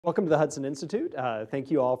Welcome to the Hudson Institute. Thank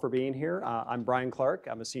you all for being here. I'm Bryan Clark.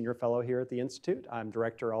 I'm a senior fellow here at the Institute. I'm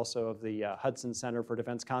director also of the Hudson Center for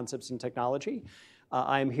Defense Concepts and Technology.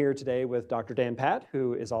 I'm here today with Dr. Dan Patt,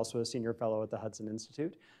 who is also a senior fellow at the Hudson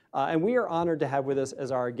Institute. And we are honored to have with us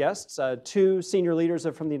as our guests two senior leaders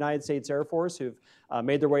from the United States Air Force who've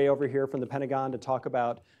made their way over here from the Pentagon to talk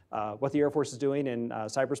about what the Air Force is doing in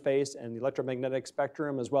cyberspace and the electromagnetic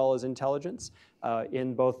spectrum, as well as intelligence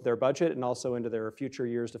in both their budget and also into their future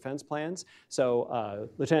years' defense plans. So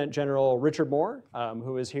Lieutenant General Richard Moore,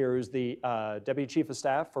 who is here, who's the Deputy Chief of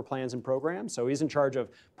Staff for Plans and Programs. So he's in charge of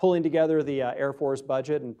pulling together the Air Force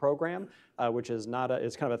budget and program, which is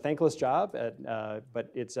it's kind of a thankless job,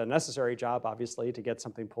 but it's a necessary job, obviously, to get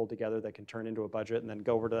something pulled together that can turn into a budget and then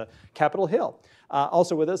go over to Capitol Hill.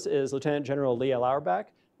 Also with us is Lieutenant General Leah Lauderback,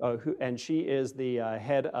 and she is the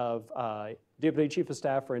head of Deputy Chief of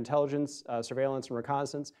Staff for Intelligence, Surveillance, and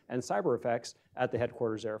Reconnaissance, and Cyber Effects at the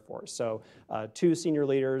Headquarters Air Force. So two senior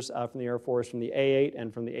leaders from the Air Force, from the A8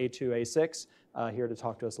 and from the A2, A6, here to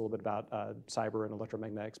talk to us a little bit about cyber and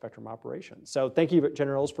electromagnetic spectrum operations. So thank you,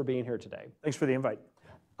 generals, for being here today. Thanks for the invite.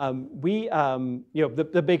 The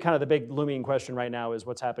big looming question right now is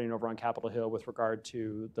what's happening over on Capitol Hill with regard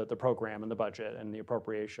to the program and the budget and the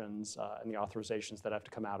appropriations and the authorizations that have to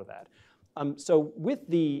come out of that. So with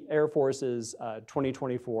the Air Force's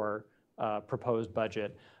 2024 proposed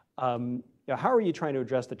budget, how are you trying to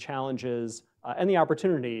address the challenges and the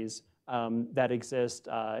opportunities that exist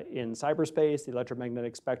in cyberspace, the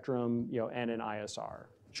electromagnetic spectrum, and in ISR?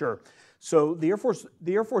 Sure. So the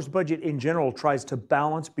Air Force budget in general tries to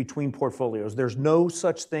balance between portfolios. There's no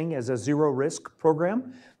such thing as a zero risk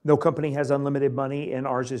program. No company has unlimited money, and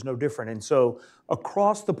ours is no different. And so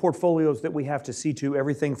across the portfolios that we have to see to,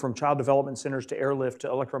 everything from child development centers to airlift to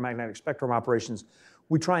electromagnetic spectrum operations,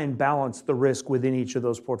 we try and balance the risk within each of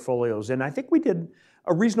those portfolios. And I think we did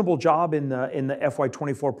a reasonable job in the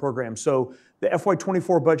FY24 program. So the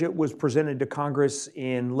FY24 budget was presented to Congress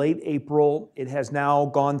in late April. It has now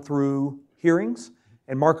gone through hearings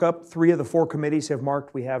and markup. 3 of the 4 committees have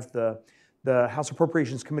marked. We have the House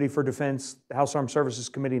Appropriations Committee for Defense, the House Armed Services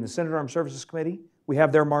Committee, and the Senate Armed Services Committee. We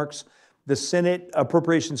have their marks. The Senate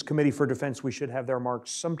Appropriations Committee for Defense, we should have their marks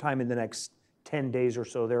sometime in the next 10 days or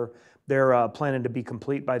so. They're planning to be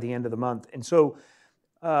complete by the end of the month. And so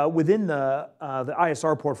within the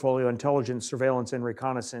ISR portfolio, intelligence, surveillance, and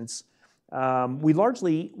reconnaissance, we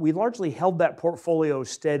largely held that portfolio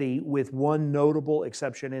steady with one notable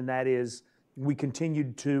exception, and that is we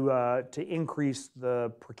continued to increase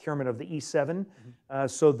the procurement of the E7.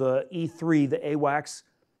 So the E3, the AWACS,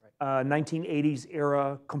 1980s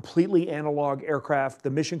era, completely analog aircraft.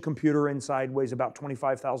 The mission computer inside weighs about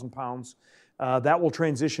 25,000 pounds. That will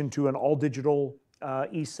transition to an all-digital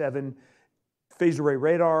E7. Phased array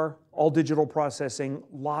radar, all digital processing,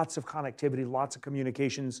 lots of connectivity, lots of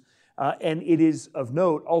communications. And it is of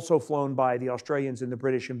note also flown by the Australians and the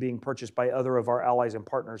British and being purchased by other of our allies and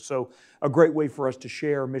partners. So a great way for us to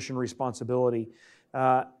share mission responsibility.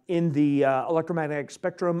 In the electromagnetic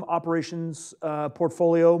spectrum operations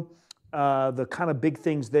portfolio, the kind of big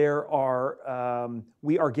things there are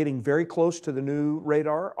we are getting very close to the new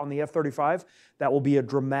radar on the F-35. That will be a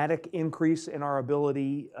dramatic increase in our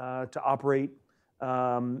ability to operate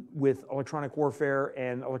with electronic warfare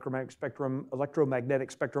and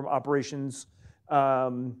electromagnetic spectrum operations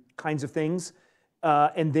kinds of things.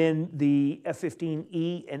 And then the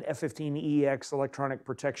F-15E and F-15EX electronic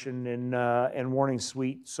protection and warning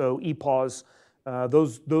suite, so EPAWS,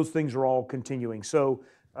 those things are all continuing. So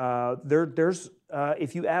there's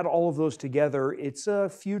if you add all of those together, it's a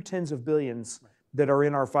few tens of billions that are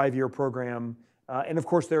in our 5-year program. And of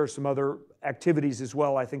course, there are some other activities as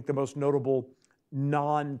well. I think the most notable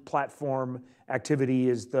non-platform activity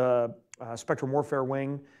is the Spectrum Warfare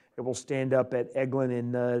Wing. It will stand up at Eglin,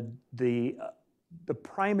 and the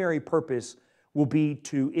primary purpose will be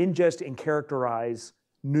to ingest and characterize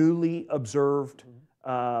newly observed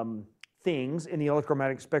things in the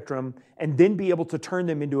electromagnetic spectrum, and then be able to turn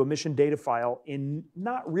them into a mission data file in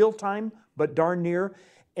not real time, but darn near,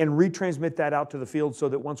 and retransmit that out to the field so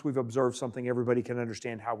that once we've observed something, everybody can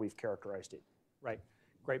understand how we've characterized it. Right.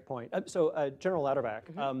 Great point. So, General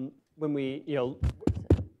Lauderback, when we,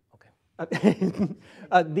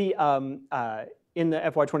 in the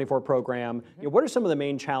FY24 program, what are some of the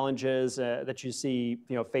main challenges that you see,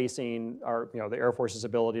 facing our, the Air Force's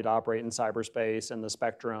ability to operate in cyberspace and the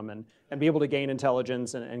spectrum and be able to gain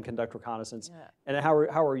intelligence and conduct reconnaissance? Yeah. And how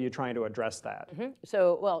are you trying to address that?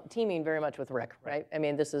 So, well, teaming very much with Rick, right? I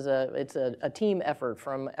mean, it's a team effort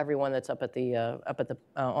from everyone that's up at the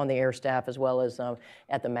on the air staff as well as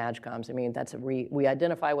at the MAGCOMs. I mean, we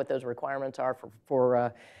identify what those requirements are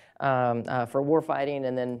for warfighting,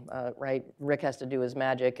 and then Rick has to do his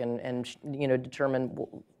magic and determine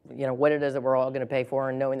what it is that we're all going to pay for,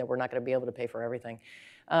 and knowing that we're not going to be able to pay for everything.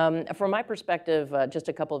 From my perspective, just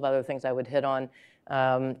a couple of other things I would hit on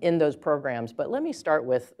in those programs, but let me start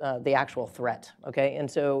with the actual threat, okay? And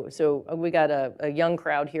so we got a young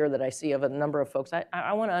crowd here that I see of a number of folks.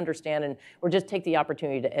 I want to understand or just take the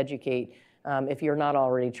opportunity to educate if you're not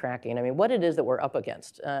already tracking. I mean, what it is that we're up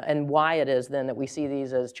against and why it is then that we see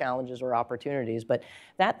these as challenges or opportunities. But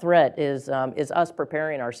that threat is us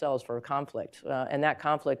preparing ourselves for a conflict. And that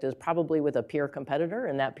conflict is probably with a peer competitor,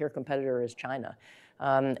 and that peer competitor is China.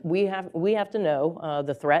 We have to know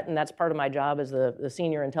the threat, and that's part of my job as the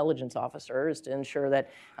senior intelligence officer, is to ensure that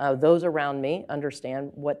those around me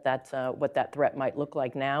understand what that threat might look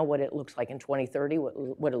like now, what it looks like in 2030,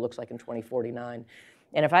 what it looks like in 2049.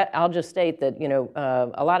 And I'll just state that,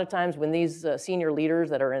 a lot of times when these senior leaders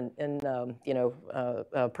that are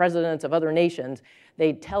presidents of other nations,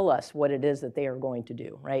 they tell us what it is that they are going to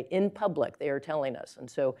do, right? In public, they are telling us.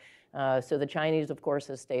 And so the Chinese, of course,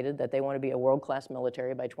 has stated that they want to be a world-class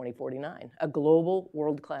military by 2049, a global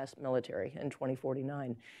world-class military in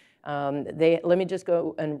 2049. Let me just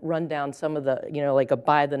go and run down some of the, like a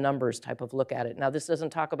by the numbers type of look at it. Now, this doesn't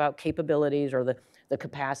talk about capabilities or the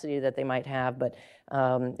capacity that they might have, but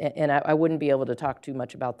and I wouldn't be able to talk too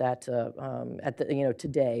much about that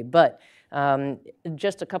today. But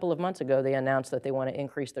just a couple of months ago, they announced that they want to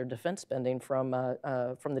increase their defense spending from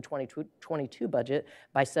the 2022 budget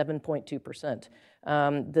by 7.2%.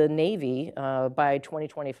 The Navy by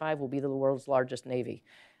 2025 will be the world's largest Navy.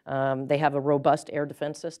 They have a robust air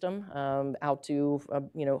defense system out to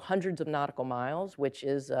hundreds of nautical miles, which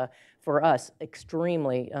is for us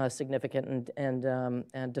extremely significant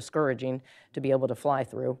and discouraging to be able to fly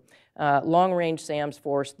through. Long-range SAMS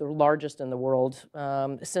force, the largest in the world.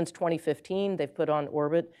 Since 2015, they've put on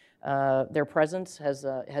orbit. Their presence has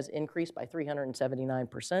increased by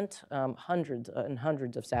 379%, hundreds and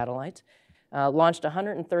hundreds of satellites. Launched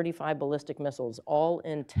 135 ballistic missiles, all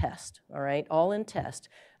in test, all right? All in test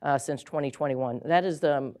since 2021. That is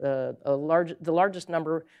the largest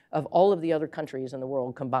number of all of the other countries in the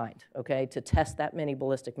world combined, okay, to test that many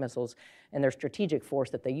ballistic missiles. And their strategic force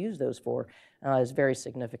that they use those for is very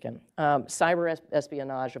significant. Cyber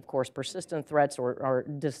espionage, of course, persistent threats or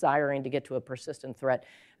desiring to get to a persistent threat,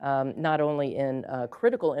 not only in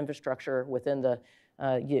critical infrastructure within the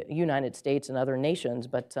United States and other nations,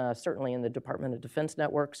 but certainly in the Department of Defense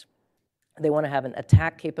networks. They want to have an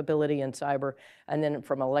attack capability in cyber, and then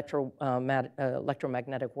from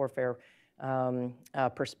electromagnetic warfare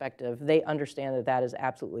perspective, they understand that is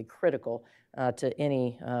absolutely critical to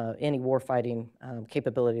any warfighting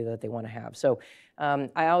capability that they want to have. So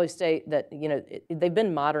I always say that they've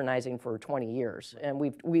been modernizing for 20 years, and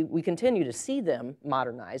we continue to see them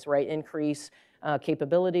modernize, right? Increase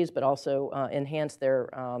capabilities, but also enhance their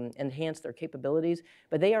capabilities.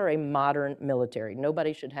 But they are a modern military.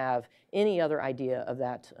 Nobody should have any other idea of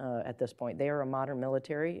that at this point. They are a modern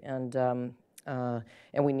military, and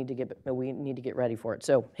we need to get ready for it.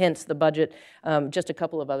 So hence the budget. Just a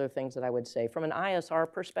couple of other things that I would say from an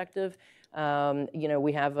ISR perspective.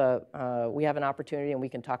 We have an opportunity, and we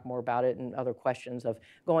can talk more about it in other questions, of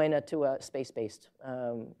going to a space-based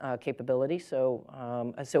capability. So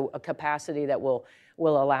a capacity that will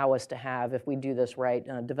allow us to have, if we do this right,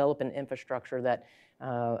 develop an infrastructure that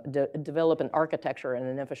develop an architecture and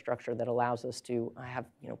an infrastructure that allows us to have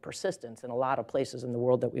persistence in a lot of places in the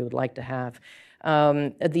world that we would like to have.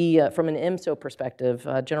 From an IMSO perspective,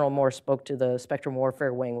 General Moore spoke to the Spectrum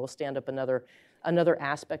Warfare Wing. We'll stand up another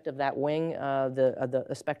aspect of that wing. The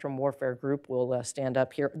Spectrum Warfare Group will stand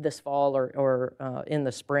up here this fall or in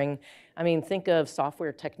the spring. I mean, think of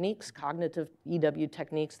software techniques, cognitive EW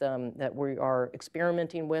techniques that we are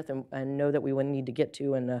experimenting with and know that we would need to get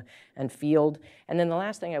to and field. And then the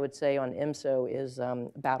last thing I would say on IMSO is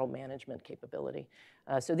battle management capability.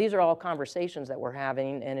 So these are all conversations that we're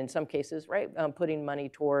having, and in some cases, right, putting money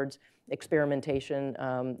towards experimentation,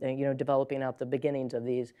 developing out the beginnings of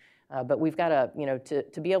these. But we've got to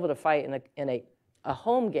be able to fight in a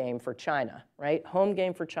home game for China, right? Home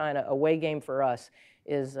game for China, away game for us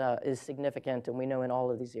is significant, and we know in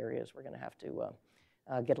all of these areas we're going to have to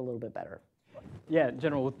get a little bit better. Yeah,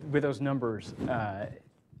 General, with those numbers,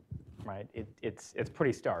 right, it's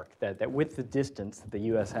pretty stark that with the distance that the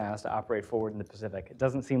U.S. has to operate forward in the Pacific, it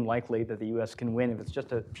doesn't seem likely that the U.S. can win if it's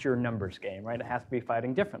just a pure numbers game, right? It has to be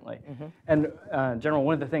fighting differently. And General,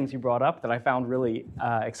 one of the things you brought up that I found really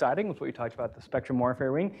exciting was what you talked about, the spectrum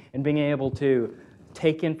warfare wing, and being able to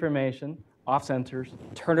take information off sensors,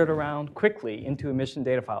 turn it around quickly into a mission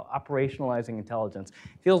data file, operationalizing intelligence.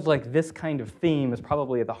 Feels like this kind of theme is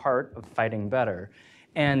probably at the heart of fighting better.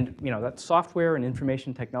 And that software and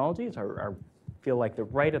information technologies feel like they're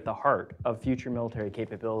right at the heart of future military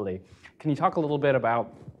capability. Can you talk a little bit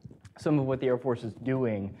about some of what the Air Force is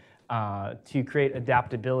doing to create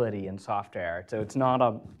adaptability in software? So it's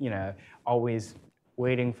not always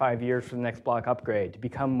waiting 5 years for the next block upgrade, to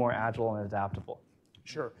become more agile and adaptable.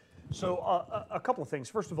 Sure. So a couple of things.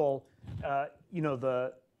 First of all,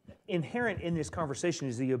 the inherent in this conversation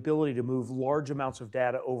is the ability to move large amounts of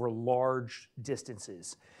data over large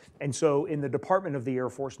distances. And so in the Department of the Air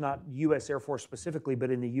Force, not U.S. Air Force specifically,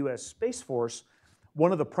 but in the U.S. Space Force,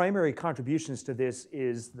 one of the primary contributions to this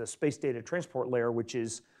is the Space Data Transport Layer, which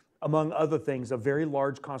is, among other things, a very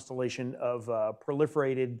large constellation of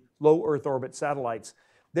proliferated low Earth orbit satellites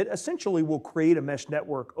that essentially will create a mesh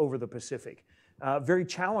network over the Pacific. Very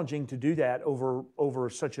challenging to do that over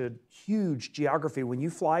such a huge geography. When you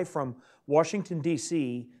fly from Washington,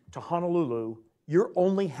 D.C. to Honolulu, you're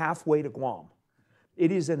only halfway to Guam.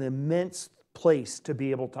 It is an immense place to be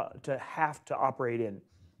able to have to operate in.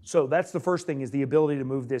 So that's the first thing, is the ability to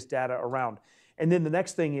move this data around. And then the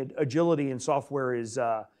next thing, agility in software is,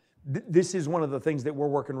 this is one of the things that we're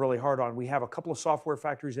working really hard on. We have a couple of software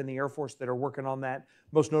factories in the Air Force that are working on that,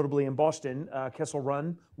 most notably in Boston, Kessel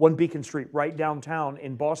Run, 1 Beacon Street, right downtown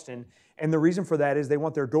in Boston. And the reason for that is they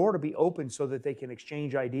want their door to be open so that they can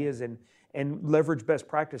exchange ideas and leverage best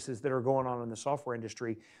practices that are going on in the software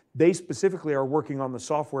industry. They specifically are working on the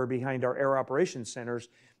software behind our air operations centers.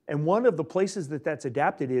 And one of the places that that's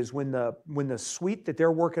adapted is when the suite that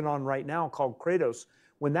they're working on right now, called Kratos,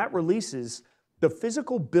 when that releases, the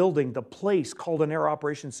physical building, the place called an Air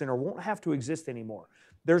Operations Center, won't have to exist anymore.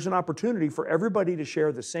 There's an opportunity for everybody to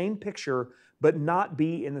share the same picture, but not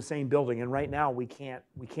be in the same building. And right now, we can't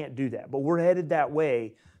do that. But we're headed that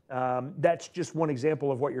way. That's just one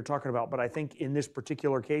example of what you're talking about. But I think in this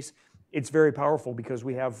particular case, it's very powerful because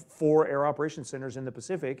we have 4 Air Operations Centers in the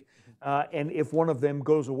Pacific. And if one of them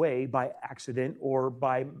goes away by accident or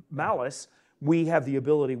by malice, we have the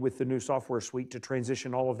ability with the new software suite to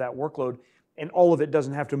transition all of that workload. And all of it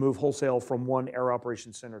doesn't have to move wholesale from one Air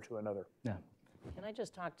Operations Center to another. Yeah. Can I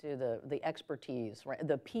just talk to the expertise, right?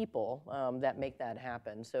 The people that make that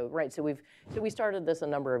happen. So we started this a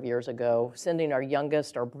number of years ago, sending our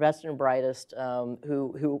youngest, our best and brightest,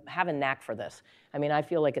 who have a knack for this. I mean, I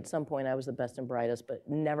feel like at some point I was the best and brightest, but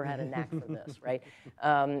never had a knack for this, right?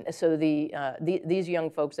 So these young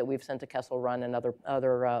folks that we've sent to Kessel Run and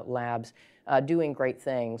other labs, doing great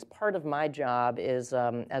things. Part of my job is,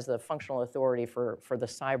 as the functional authority for the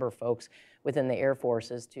cyber folks within the Air Force,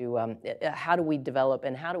 is to how do we develop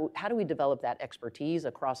that expertise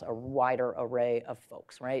across a wider array of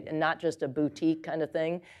folks, right? And not just a boutique kind of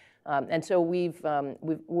thing. And so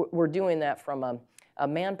we're doing that from a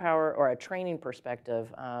manpower or a training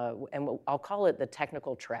perspective, and I'll call it the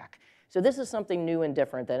technical track. So this is something new and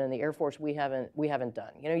different that in the Air Force we haven't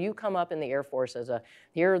done. You come up in the Air Force as a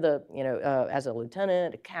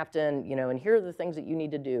lieutenant, a captain, and here are the things that you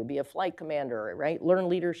need to do. Be a flight commander, right? Learn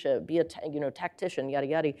leadership. Be a tactician, yada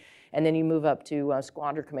yada, and then you move up to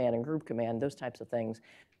squadron command and group command, those types of things.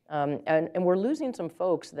 And we're losing some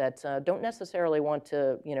folks that don't necessarily want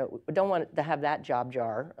to, don't want to have that job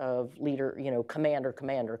jar of leader, commander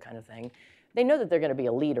kind of thing. They know that they're going to be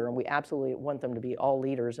a leader, and we absolutely want them to be all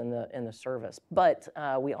leaders in the service. But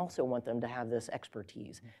we also want them to have this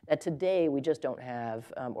expertise that today we just don't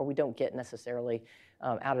have, or we don't get necessarily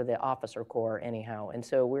out of the officer corps anyhow. And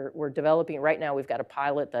so we're developing right now. We've got a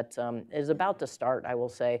pilot that is about to start, I will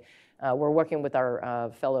say. We're working with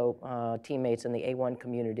our fellow teammates in the A1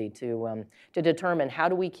 community to determine how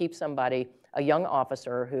do we keep somebody, a young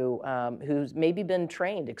officer who's maybe been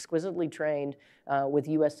trained, exquisitely trained with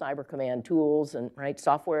U.S. Cyber Command tools and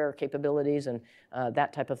software capabilities and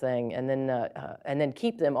that type of thing, and then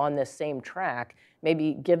keep them on this same track.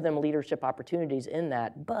 Maybe give them leadership opportunities in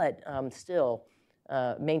that, but still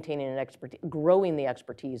maintaining an expertise, growing the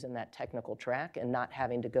expertise in that technical track, and not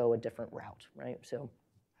having to go a different route, right?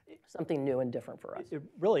 something new and different for us. It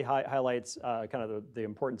really highlights kind of the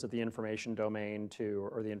importance of the information domain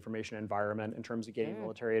or the information environment in terms of gaining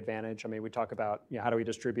military advantage. I mean, we talk about how do we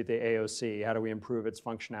distribute the AOC, how do we improve its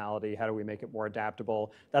functionality, how do we make it more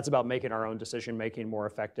adaptable. That's about making our own decision making more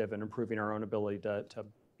effective and improving our own ability to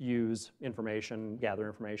use information, gather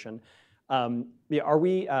information. Are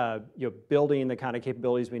we building the kind of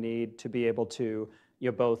capabilities we need to be able to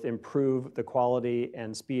both improve the quality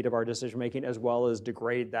and speed of our decision making as well as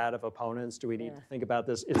degrade that of opponents? Do we need to think about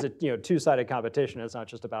this? It's a two-sided competition. It's not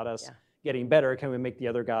just about us getting better. Can we make the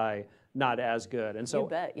other guy not as good? And so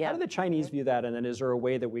how do the Chinese view that? And then is there a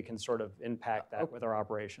way that we can sort of impact that with our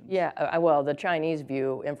operations? Yeah, well, the Chinese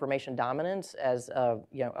view information dominance as a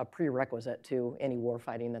prerequisite to any war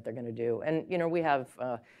fighting that they're going to do. And we have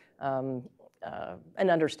an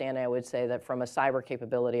understanding, I would say, that from a cyber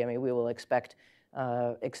capability, I mean, we will expect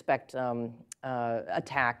attacks,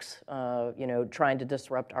 trying to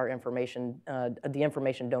disrupt our information, the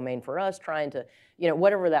information domain for us, trying to,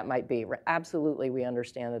 whatever that might be. Absolutely, we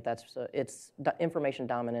understand that information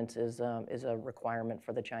dominance is a requirement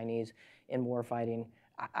for the Chinese in warfighting.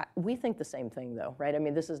 We think the same thing, though, right? I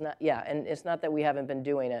mean, this is not, and it's not that we haven't been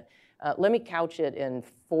doing it. Let me couch it in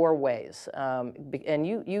 4 ways, and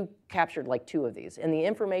you captured like 2 of these. In the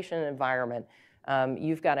information environment,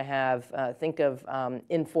 you've got to think of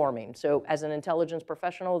informing. So as an intelligence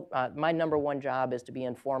professional, my #1 job is to be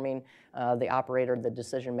informing the operator, the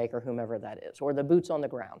decision maker, whomever that is, or the boots on the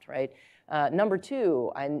ground, right?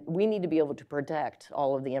 #2, we need to be able to protect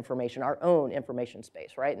all of the information, our own information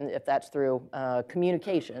space, right? And if that's through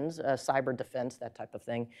communications, cyber defense, that type of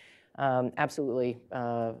thing. Absolutely.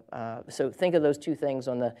 So think of those 2 things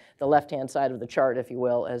on the left-hand side of the chart, if you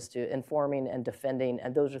will, as to informing and defending,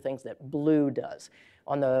 and those are things that blue does.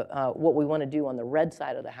 On what we want to do on the red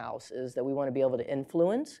side of the house is that we want to be able to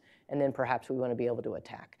influence, and then perhaps we want to be able to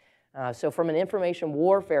attack. So from an information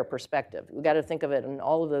warfare perspective, we've got to think of it in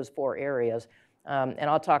all of those 4 areas. And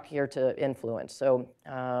I'll talk here to influence. So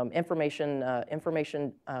information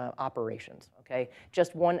operations, okay?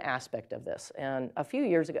 Just one aspect of this. And a few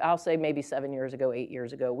years ago, I'll say maybe 7 years ago, 8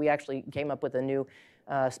 years ago, we actually came up with a new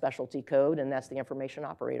specialty code, and that's the information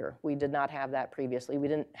operator. We did not have that previously.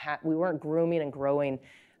 We weren't grooming and growing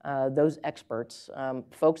those experts,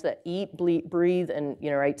 folks that eat, breathe,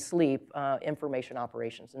 and sleep information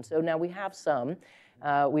operations. And so now we have some.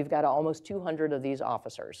 We've got almost 200 of these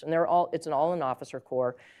officers, and it's an all-in-officer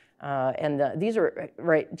corps. And these are,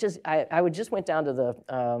 I just went down to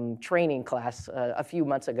the training class a few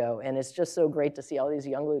months ago, and it's just so great to see all these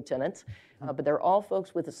young lieutenants. But they're all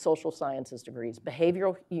folks with social sciences degrees,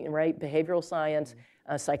 behavioral science,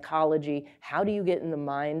 psychology. How do you get in the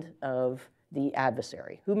mind of the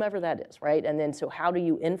adversary, whomever that is, right? And then so how do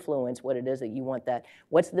you influence what it is that you want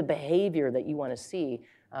what's the behavior that you want to see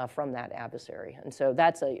from that adversary? And so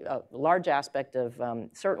that's a large aspect of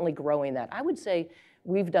certainly growing that. I would say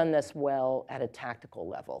we've done this well at a tactical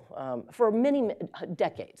level for many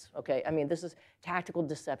decades, okay? I mean, tactical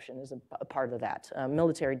deception is a part of that,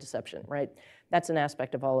 military deception, right? That's an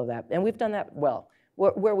aspect of all of that, and we've done that well.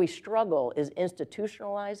 Where we struggle is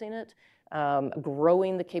institutionalizing it,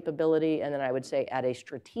 growing the capability, and then I would say at a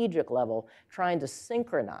strategic level, trying to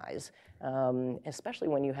synchronize, especially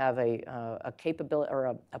when you have a capability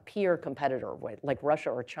or a peer competitor like Russia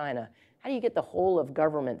or China. How do you get the whole of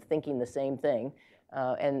government thinking the same thing?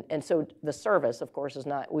 And so the service, of course, is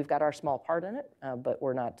not. We've got our small part in it, but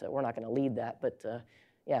we're not going to lead that. But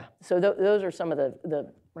so those are some of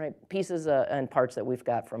the pieces and parts that we've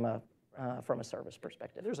got from a service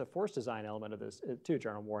perspective. There's a force design element of this too,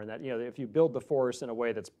 General Moore, in that if you build the force in a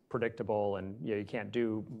way that's predictable and you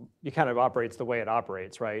kind of operates the way it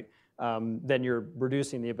operates, right? Then you're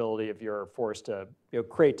reducing the ability of your force to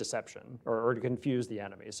create deception or to confuse the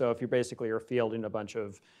enemy. So if you basically are fielding a bunch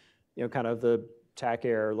of kind of the TAC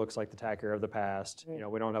air looks like the TAC air of the past.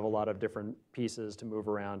 We don't have a lot of different pieces to move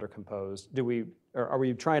around or compose. Are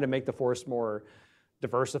we trying to make the force more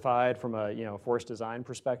diversified from a force design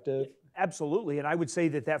perspective? Absolutely, and I would say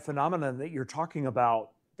that phenomenon that you're talking about,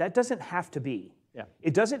 that doesn't have to be. Yeah.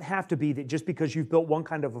 It doesn't have to be that just because you've built one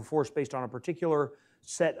kind of a force based on a particular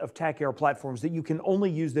set of TAC air platforms that you can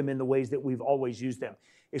only use them in the ways that we've always used them,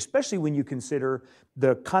 especially when you consider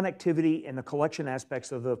the connectivity and the collection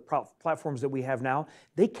aspects of the platforms that we have now.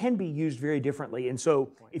 They can be used very differently. And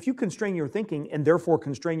so if you constrain your thinking and therefore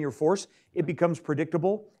constrain your force, it becomes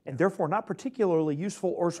predictable and therefore not particularly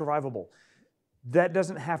useful or survivable. That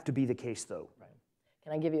doesn't have to be the case, though. Right.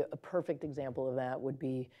 Can I give you a perfect example of that would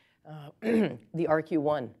be the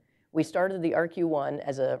RQ-1. We started the RQ-1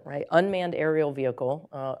 as a unmanned aerial vehicle,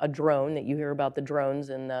 a drone that you hear about the drones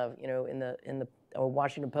in the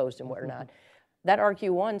Washington Post and whatnot. That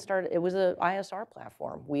RQ-1 started, it was an ISR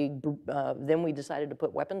platform. Then we decided to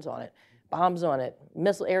put weapons on it, bombs on it,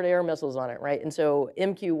 air-to-air missiles on it, right? And so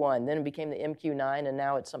MQ-1, then it became the MQ-9, and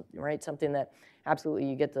now it's something that absolutely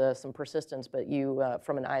you get some persistence, but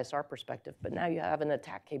from an ISR perspective, but now you have an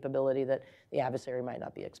attack capability that the adversary might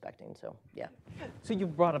not be expecting, so yeah. So you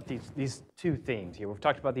brought up these two themes here. We've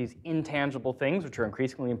talked about these intangible things, which are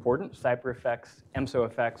increasingly important, cyber effects, EMSO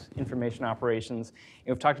effects, information operations.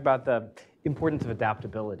 And we've talked about the importance of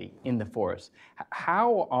adaptability in the force.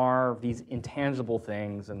 How are these intangible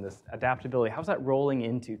things and this adaptability, how's that rolling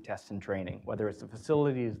into test and training, whether it's the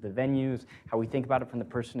facilities, the venues, how we think about it from the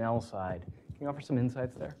personnel side? Can you offer some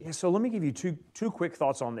insights there? Yeah, so let me give you two quick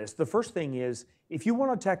thoughts on this. The first thing is, if you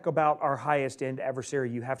want to talk about our highest end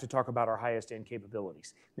adversary, you have to talk about our highest end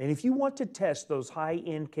capabilities. And if you want to test those high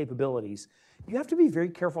end capabilities, you have to be very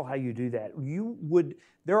careful how you do that.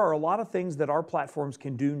 There are a lot of things that our platforms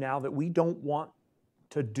can do now that we don't want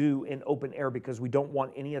to do in open air because we don't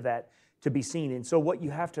want any of that to be seen. And so what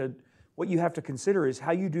you have to consider is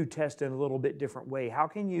how you do test in a little bit different way. How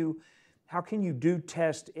can you do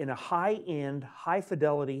test in a high-end,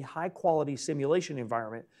 high-fidelity, high-quality simulation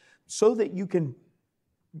environment so that you can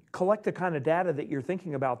collect the kind of data that you're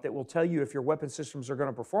thinking about that will tell you if your weapon systems are going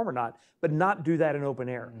to perform or not, but not do that in open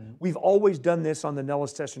air. We've always done this on the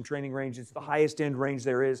Nellis Test and Training Range. It's the highest end range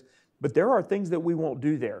there is, but there are things that we won't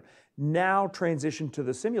do there. Now transition to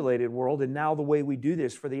the simulated world, and now the way we do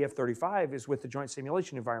this for the F-35 is with the Joint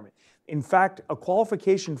Simulation Environment. In fact, a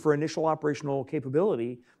qualification for initial operational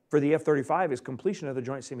capability for the F-35 is completion of the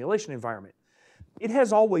Joint Simulation Environment. It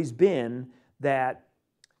has always been that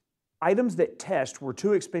items that test were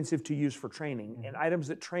too expensive to use for training, and items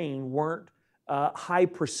that train weren't high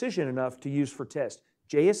precision enough to use for test.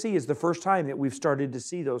 JSE is the first time that we've started to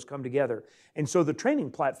see those come together. And so the training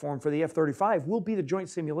platform for the F-35 will be the Joint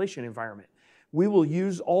Simulation Environment. We will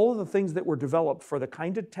use all of the things that were developed for the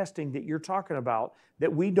kind of testing that you're talking about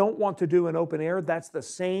that we don't want to do in open air. That's the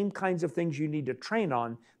same kinds of things you need to train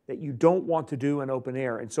on that you don't want to do in open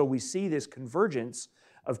air. And so we see this convergence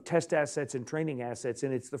of test assets and training assets,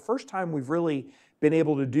 and it's the first time we've really been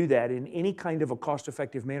able to do that in any kind of a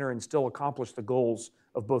cost-effective manner and still accomplish the goals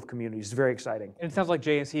of both communities. It's very exciting. And it sounds like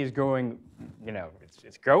JSE is growing,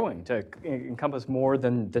 it's growing to encompass more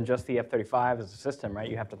than just the F-35 as a system, right?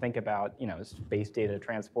 You have to think about, space data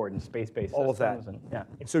transport and space-based systems. All of that.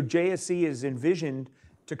 And so JSE is envisioned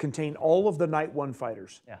to contain all of the Night 1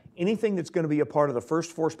 fighters. Yeah. Anything that's going to be a part of the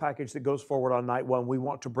first force package that goes forward on Night 1, we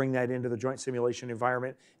want to bring that into the Joint Simulation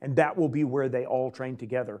Environment, and that will be where they all train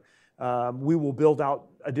together. We will build out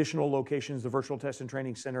additional locations. The Virtual Test and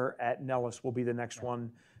Training Center at Nellis will be the next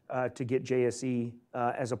one to get JSE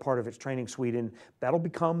as a part of its training suite, and that'll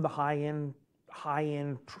become the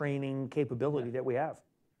high-end training capability that we have.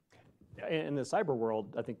 In the cyber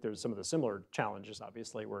world, I think there's some of the similar challenges,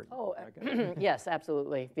 obviously. Yes,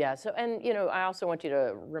 absolutely. Yeah. So, and I also want you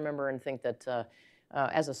to remember and think that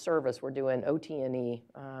as a service, we're doing OT&E.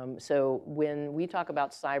 So when we talk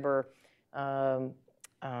about cyber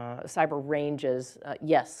ranges,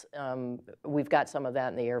 yes, we've got some of that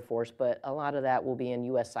in the Air Force, but a lot of that will be in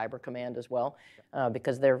U.S. Cyber Command as well,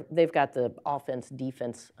 because they've got the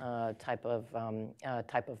offense-defense type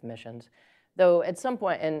of missions. Though at some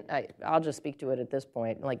point, and I'll just speak to it at this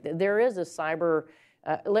point, like there is a cyber,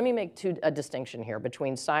 let me make a distinction here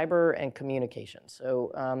between cyber and communications.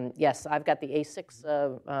 So yes, I've got the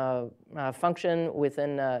A6 function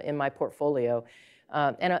within in my portfolio.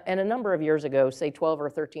 And a number of years ago, say 12 or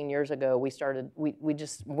 13 years ago, we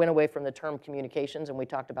just went away from the term communications and we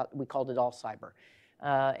called it all cyber.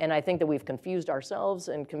 And I think that we've confused ourselves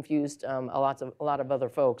and confused a lot of other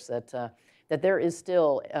folks that there is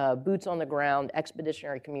still boots on the ground,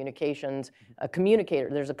 expeditionary communications, a communicator.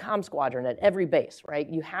 There's a comm squadron at every base, right?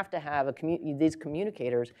 You have to have these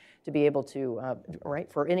communicators to be able to,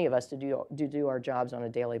 for any of us to do our jobs on a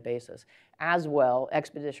daily basis. As well,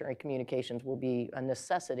 expeditionary communications will be a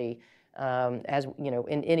necessity as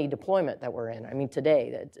in any deployment that we're in. I mean,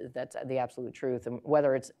 today that's the absolute truth. And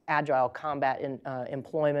whether it's agile combat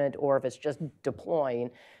employment or if it's just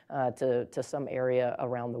deploying to some area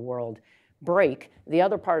around the world. The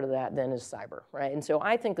other part of that then is cyber, right? And so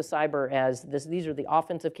I think the cyber as these are the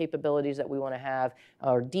offensive capabilities that we want to have,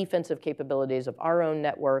 or defensive capabilities of our own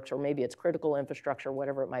networks, or maybe it's critical infrastructure,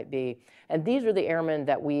 whatever it might be. And these are the airmen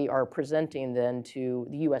that we are presenting then to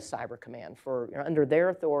the U.S. Cyber Command for under their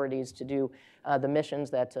authorities to do the missions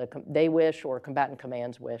that they wish or combatant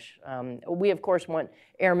commands wish. We of course want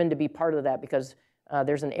airmen to be part of that because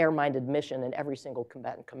there's an air-minded mission in every single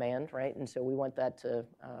combatant command, right? And so we want that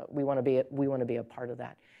we want to be a part of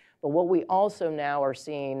that. But what we also now are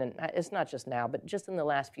seeing, and it's not just now, but just in the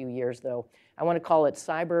last few years though, I want to call it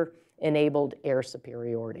cyber-enabled air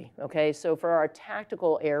superiority, okay? So for our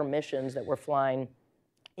tactical air missions that we're flying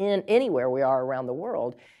in anywhere we are around the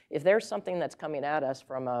world, if there's something that's coming at us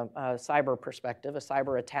from a cyber perspective, a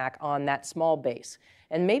cyber attack on that small base,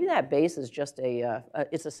 and maybe that base is just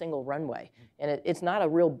it's a single runway, and it's not a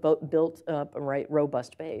real built up, right,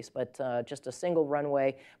 robust base, but just a single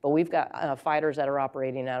runway, but we've got fighters that are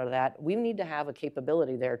operating out of that. We need to have a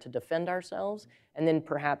capability there to defend ourselves, and then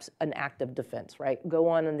perhaps an active defense, right? Go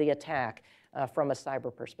on in the attack. From a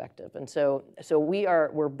cyber perspective. And so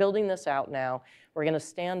we're building this out now. We're going to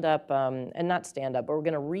stand up, and not stand up, but we're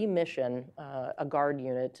going to remission a guard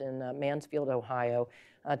unit in Mansfield, Ohio,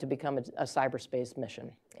 to become a cyberspace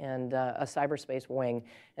mission and a cyberspace wing.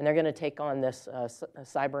 And they're going to take on this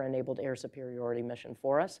cyber-enabled air superiority mission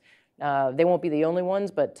for us. They won't be the only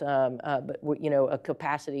ones, but you know, a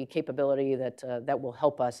capability that will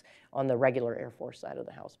help us on the regular Air Force side of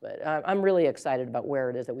the house. But I'm really excited about where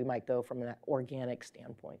it is that we might go from that organic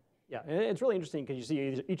standpoint. Yeah, and it's really interesting because you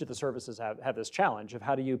see each of the services have this challenge of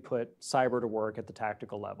how do you put cyber to work at the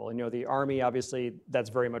tactical level. And you know, the Army, obviously, that's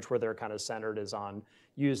very much where they're kind of centered, is on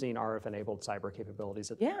using RF-enabled cyber capabilities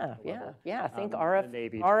at the tactical level. I think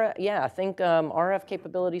Navy. RF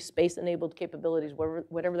capabilities, space-enabled capabilities,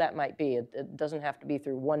 whatever that might be. It doesn't have to be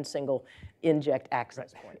through one single inject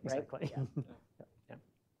access point, right? Exactly. Yeah. Yeah.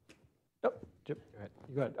 Oh, Jim, go ahead.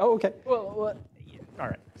 Go ahead. Oh, okay. Well, all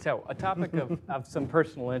right. So a topic of some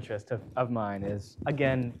personal interest of mine is,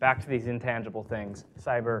 again, back to these intangible things,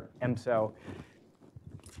 cyber, EMSO.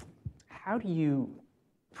 How do you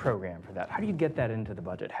program for that? How do you get that into the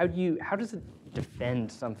budget? How does it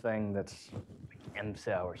defend something that's like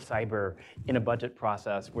EMSO or cyber in a budget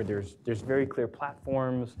process where there's very clear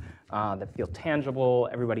platforms that feel tangible,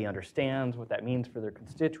 everybody understands what that means for their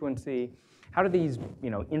constituency? How do these, you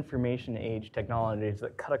know, information age technologies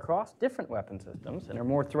that cut across different weapon systems and are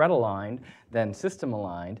more threat aligned than system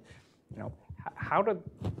aligned, you know, how do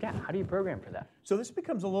you program for that? So this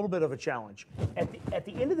becomes a little bit of a challenge. At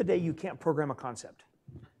the end of the day, you can't program a concept.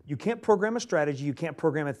 You can't program a strategy, you can't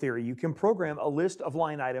program a theory. You can program a list of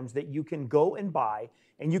line items that you can go and buy,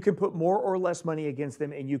 and you can put more or less money against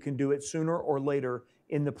them, and you can do it sooner or later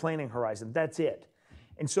in the planning horizon. That's it.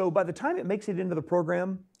 And so by the time it makes it into the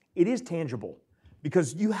program, it is tangible,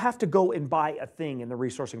 because you have to go and buy a thing in the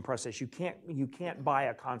resourcing process. You can't buy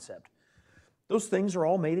a concept. Those things are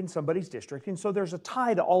all made in somebody's district, and so there's a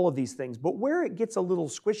tie to all of these things. But where it gets a little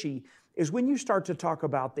squishy is when you start to talk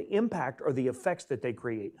about the impact or the effects that they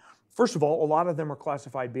create. First of all, a lot of them are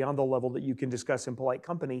classified beyond the level that you can discuss in polite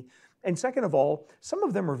company. And second of all, some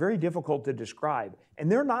of them are very difficult to describe.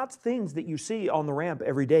 And they're not things that you see on the ramp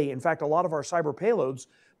every day. In fact, a lot of our cyber payloads,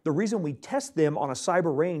 the reason we test them on a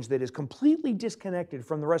cyber range that is completely disconnected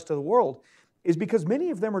from the rest of the world is because many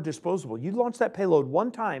of them are disposable. You launch that payload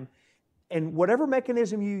one time, and whatever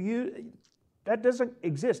mechanism you use, that doesn't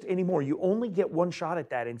exist anymore. You only get one shot at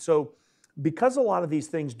that. And so because a lot of these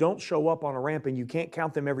things don't show up on a ramp and you can't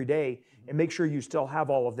count them every day and make sure you still have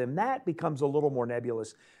all of them, that becomes a little more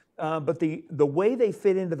nebulous. But the way they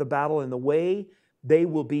fit into the battle and the way they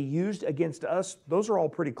will be used against us, those are all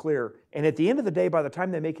pretty clear. And at the end of the day, by the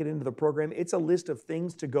time they make it into the program, it's a list of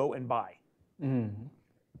things to go and buy. Mm-hmm.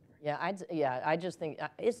 I just think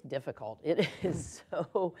it's difficult. It is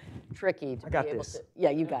so tricky to be able to.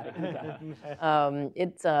 Yeah, you got it. You got it.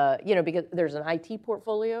 It's you know, because there's an IT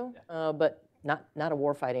portfolio, but not a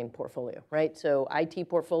warfighting portfolio, right? So IT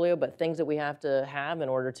portfolio, but things that we have to have in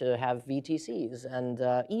order to have VTCs and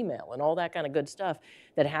email and all that kind of good stuff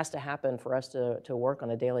that has to happen for us to work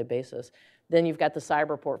on a daily basis. Then you've got the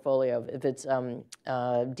cyber portfolio. If it's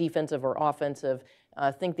defensive or offensive,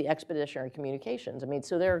 think the expeditionary communications. I mean,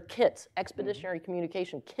 so there are kits, expeditionary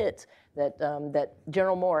communication kits that that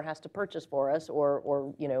General Moore has to purchase for us,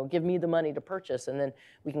 or you know, give me the money to purchase, and then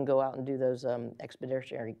we can go out and do those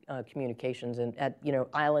expeditionary communications and at, you know,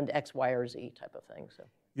 island X, Y, or Z type of thing. So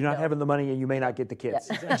you're not having the money, and you may not get the kits,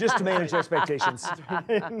 just to manage expectations.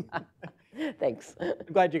 Thanks.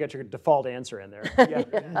 I'm glad you got your default answer in there.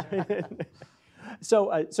 Yeah.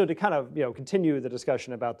 So to kind of, you know, continue the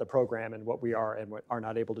discussion about the program and what we are and what are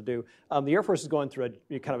not able to do, the Air Force is going through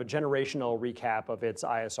a kind of a generational recap of its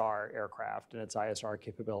ISR aircraft and its ISR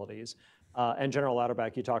capabilities. And General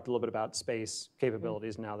Lauderback, you talked a little bit about space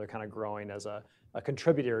capabilities. Now they're kind of growing as a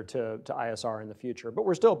contributor to ISR in the future. But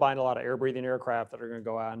we're still buying a lot of air-breathing aircraft that are going to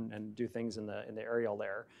go out and do things in the aerial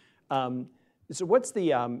there. So what's the, you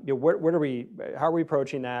know, how are we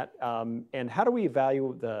approaching that? And how do we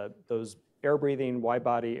value those air-breathing,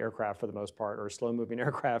 wide-body aircraft for the most part, or slow-moving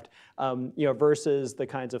aircraft, versus the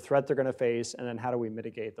kinds of threat they're going to face, and then how do we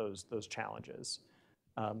mitigate those challenges?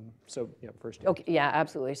 First. Okay, yeah,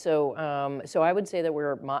 absolutely. So I would say that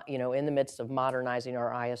we're in the midst of modernizing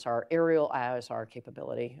our ISR, aerial ISR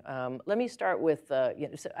capability. Let me start with,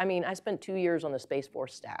 I spent 2 years on the Space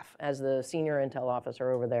Force staff as the senior intel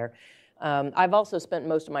officer over there. I've also spent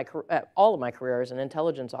all of my career as an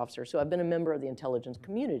intelligence officer, so I've been a member of the intelligence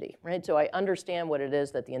community, right? So I understand what it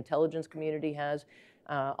is that the intelligence community has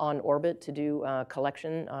on orbit to do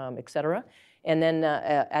collection, et cetera. And then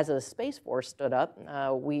as the Space Force stood up,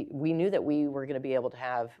 we knew that we were going to be able to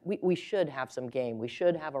have, we should have some game. We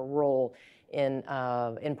should have a role in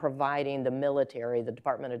providing the military, the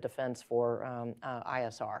Department of Defense for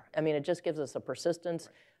ISR. I mean, it just gives us a persistence.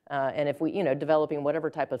 And if we, developing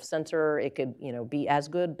whatever type of sensor, it could, be as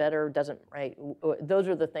good, better, doesn't, right? Those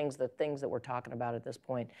are the things that we're talking about at this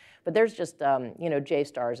point. But there's just,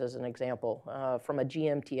 JSTARS as an example. From a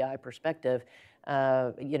GMTI perspective, it's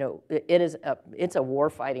a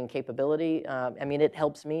warfighting capability. It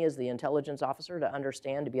helps me as the intelligence officer to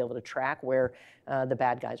understand, to be able to track where the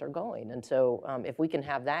bad guys are going. And so if we can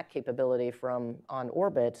have that capability from on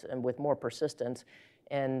orbit and with more persistence,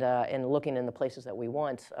 and looking in the places that we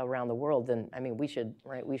want around the world, then we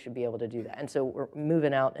should be able to do that. And so we're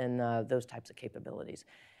moving out in those types of capabilities.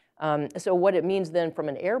 So what it means then from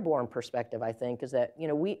an airborne perspective, I think, is that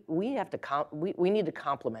we need to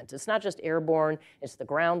complement. It's not just airborne; it's the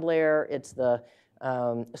ground layer, it's the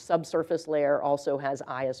subsurface layer also has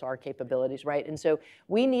ISR capabilities, right? And so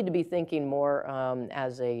we need to be thinking more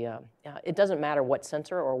as a. It doesn't matter what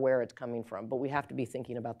sensor or where it's coming from, but we have to be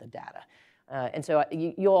thinking about the data. And so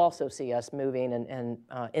you'll also see us moving and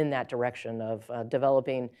in that direction of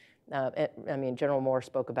developing. General Moore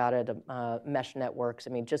spoke about it, mesh networks.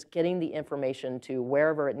 Just getting the information to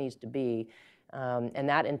wherever it needs to be. And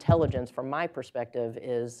that intelligence, from my perspective,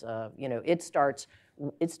 is, it starts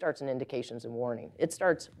in indications and warning. It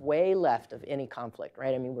starts way left of any conflict,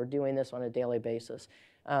 right? We're doing this on a daily basis.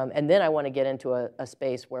 And then I want to get into a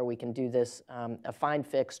space where we can do this, find,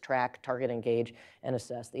 fix, track, target, engage, and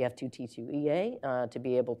assess the F2T2EA to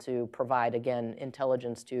be able to provide, again,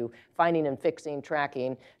 intelligence to finding and fixing,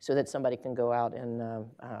 tracking, so that somebody can go out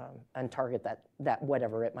and target that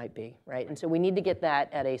whatever it might be, right? And so we need to get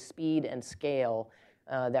that at a speed and scale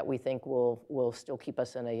that we think will still keep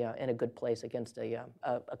us in a good place against a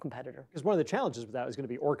competitor. Because one of the challenges with that is going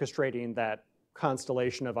to be orchestrating that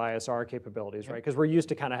constellation of ISR capabilities, right? Because we're used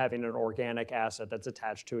to kind of having an organic asset that's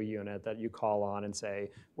attached to a unit that you call on and say,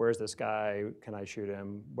 where's this guy? Can I shoot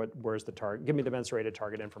him? Where's the target? Give me the mensurated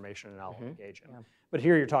target information and I'll engage him. Yeah. But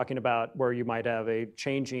here you're talking about where you might have a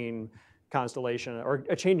changing constellation or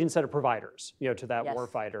a changing set of providers, to that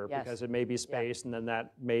warfighter, because it may be space and then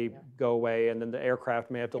that may go away and then the aircraft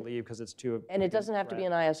may have to leave because it's too. And it doesn't have to be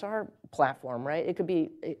an ISR platform, right? It could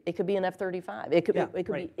be an F-35. It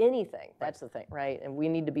could be anything. That's the thing, right? And we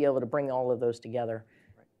need to be able to bring all of those together.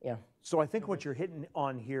 Right. Yeah. So I think what you're hitting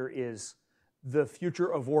on here is the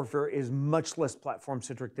future of warfare is much less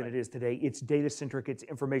platform-centric than it is today. It's data-centric, it's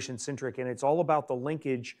information-centric, and it's all about the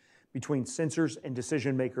linkage between sensors and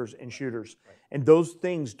decision makers and shooters. Right. And those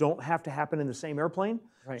things don't have to happen in the same airplane.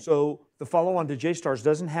 Right. So the follow-on to JSTARS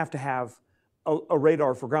doesn't have to have a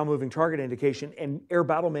radar for ground-moving target indication and air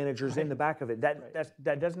battle managers in the back of it.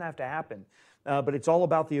 That doesn't have to happen. But it's all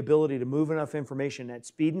about the ability to move enough information at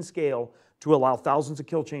speed and scale to allow thousands of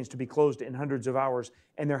kill chains to be closed in hundreds of hours.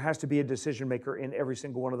 And there has to be a decision maker in every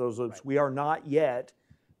single one of those loops. Right. We are not yet.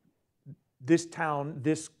 This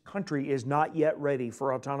country is not yet ready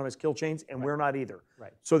for autonomous kill chains, and we're not either.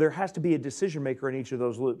 Right. So there has to be a decision maker in each of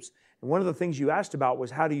those loops. And one of the things you asked about was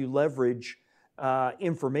how do you leverage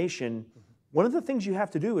information? One of the things you have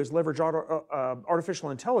to do is leverage artificial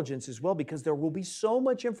intelligence as well, because there will be so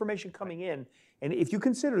much information coming in. And if you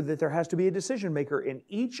consider that there has to be a decision maker in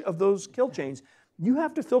each of those kill chains, you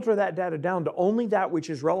have to filter that data down to only that which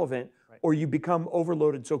is relevant, or you become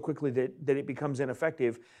overloaded so quickly that it becomes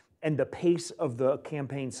ineffective. And the pace of the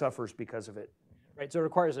campaign suffers because of it. Right, so it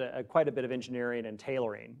requires quite a bit of engineering and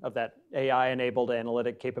tailoring of that AI-enabled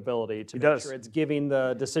analytic capability to make sure it's giving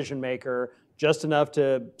the decision maker just enough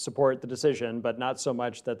to support the decision, but not so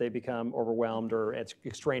much that they become overwhelmed or it's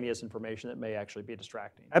extraneous information that may actually be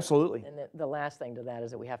distracting. Absolutely. And the last thing to that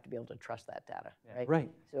is that we have to be able to trust that data, right?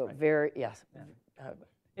 Right. So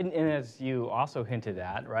And as you also hinted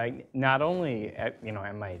at, right, not only, do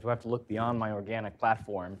I have to look beyond my organic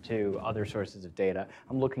platform to other sources of data,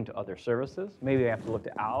 I'm looking to other services. Maybe I have to look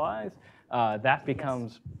to allies. that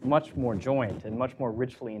becomes much more joint and much more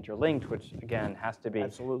richly interlinked, which again has to be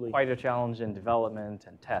quite a challenge in development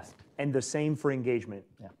and test. And the same for engagement.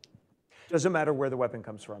 Yeah. Doesn't matter where the weapon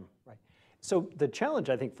comes from. Right. So the challenge,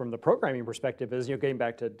 I think, from the programming perspective is, getting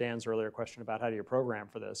back to Dan's earlier question about how do you program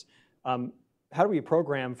for this. How do we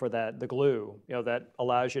program for the glue, that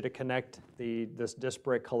allows you to connect this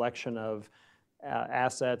disparate collection of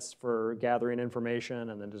assets for gathering information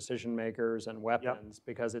and then decision makers and weapons,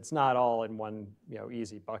 because it's not all in one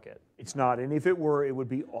easy bucket. It's not, and if it were, it would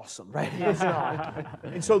be awesome. Right. It's not.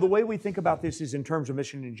 And so the way we think about this is in terms of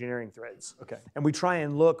mission engineering threads. Okay. And we try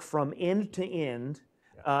and look from end to end.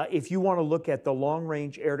 If you want to look at the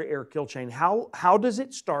long-range air-to-air kill chain, how does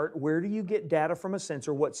it start? Where do you get data from a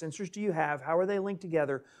sensor? What sensors do you have? How are they linked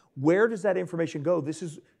together? Where does that information go? This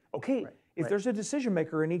is, okay, if there's a decision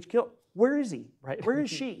maker in each kill, where is he? Right. Where is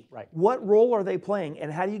she? Right. What role are they playing?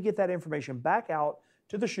 And how do you get that information back out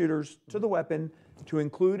to the shooters, to the weapon, to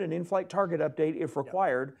include an in-flight target update if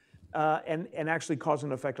required, and actually cause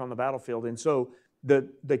an effect on the battlefield? And so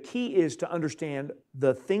the key is to understand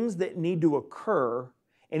the things that need to occur.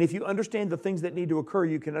 And if you understand the things that need to occur,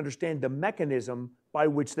 you can understand the mechanism by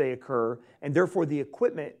which they occur, and therefore the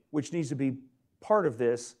equipment which needs to be part of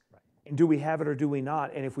this. Right. And do we have it or do we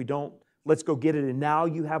not? And if we don't, let's go get it. And now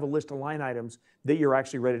you have a list of line items that you're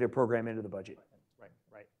actually ready to program into the budget. Right.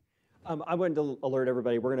 I wanted to alert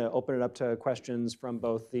everybody, we're going to open it up to questions from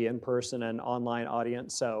both the in-person and online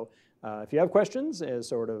audience. So if you have questions,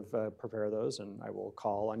 prepare those, and I will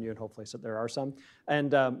call on you, and hopefully there are some.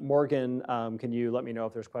 And Morgan, can you let me know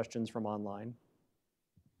if there's questions from online?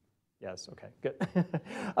 Yes, okay, good.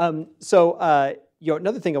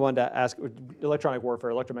 Another thing I wanted to ask, electronic warfare,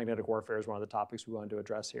 electromagnetic warfare is one of the topics we wanted to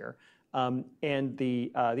address here. And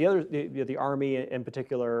the Army in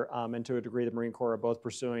particular, and to a degree the Marine Corps, are both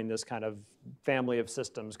pursuing this kind of family of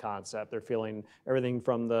systems concept. They're feeling everything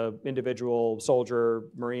from the individual soldier,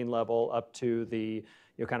 Marine level up to the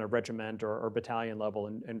kind of regiment or battalion level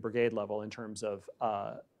and brigade level in terms of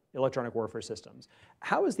electronic warfare systems.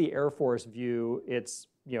 How does the Air Force view its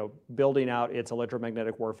building out its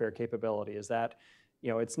electromagnetic warfare capability? Is that,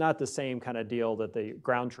 it's not the same kind of deal that the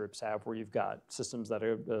ground troops have, where you've got systems that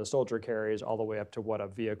a soldier carries all the way up to what a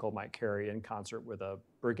vehicle might carry in concert with a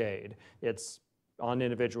brigade. It's on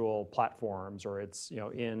individual platforms, or it's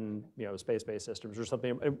in space-based systems or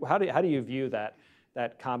something. How do you view that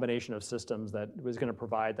combination of systems that was going to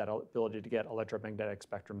provide that ability to get electromagnetic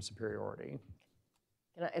spectrum superiority?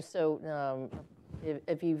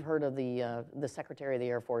 If you've heard of the Secretary of the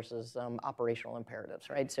Air Force's operational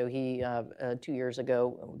imperatives, right? So he 2 years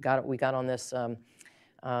ago we got on this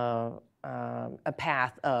a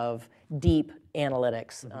path of deep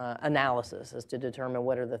analytics analysis as to determine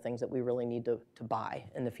what are the things that we really need to buy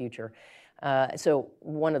in the future. So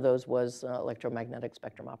one of those was electromagnetic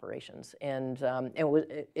spectrum operations, and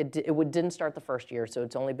it didn't start the first year, so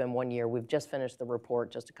it's only been 1 year. We've just finished the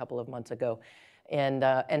report just a couple of months ago, and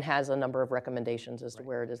has a number of recommendations as to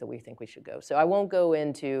where it is that we think we should go. So I won't go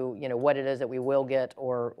into what it is that we will get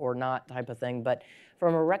or not type of thing, but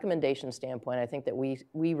from a recommendation standpoint, I think that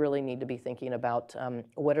we really need to be thinking about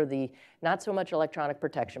what are the, not so much electronic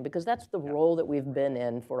protection, because that's the role that we've been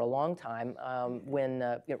in for a long time. When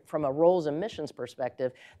from a roles and missions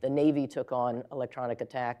perspective, the Navy took on electronic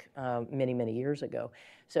attack many, many years ago.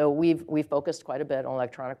 So we've focused quite a bit on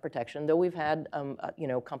electronic protection, though we've had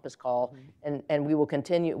Compass Call, and we will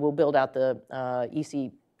continue. We'll build out the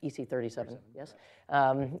EC-37, yes,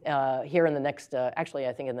 here in the next, actually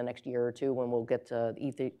I think in the next year or two, when we'll get to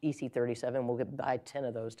EC-37, we'll buy 10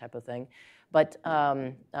 of those type of thing. But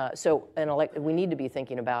we need to be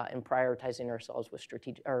thinking about and prioritizing ourselves with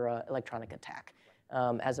strategic or electronic attack,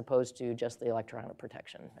 as opposed to just the electronic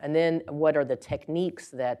protection. And then what are the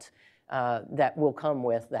techniques that will come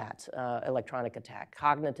with that electronic attack?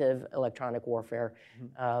 Cognitive electronic warfare,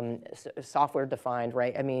 software defined,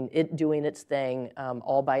 right? I mean, it doing its thing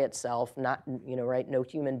all by itself, not, right? No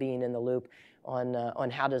human being in the loop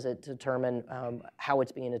on how does it determine how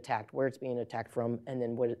it's being attacked, where it's being attacked from, and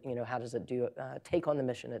then what, how does it do take on the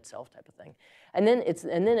mission itself, type of thing. And then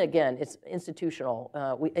again, it's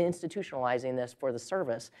institutionalizing this for the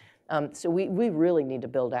service. So we really need to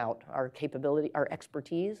build out our capability, our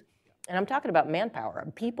expertise. And I'm talking about manpower.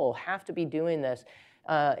 People have to be doing this.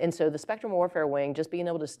 And so the Spectrum Warfare Wing, just being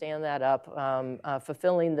able to stand that up,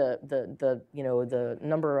 fulfilling the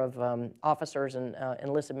number of officers and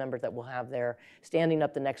enlisted members that we'll have there, standing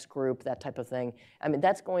up the next group, that type of thing. I mean,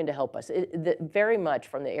 that's going to help us. Very much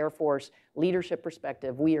from the Air Force leadership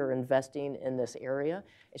perspective, we are investing in this area.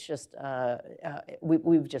 It's just,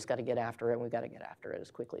 we've just got to get after it, and we've got to get after it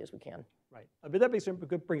as quickly as we can. Right, but that brings up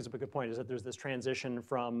a good point, is that there's this transition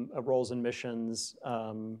from a roles and missions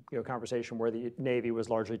conversation where the Navy was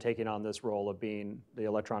largely taking on this role of being the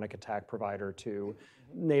electronic attack provider to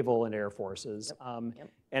naval and air forces,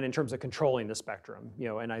 and in terms of controlling the spectrum,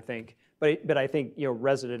 and I think, but I think,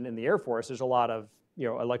 resident in the Air Force, there's a lot of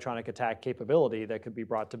electronic attack capability that could be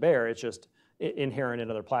brought to bear. It's just inherent in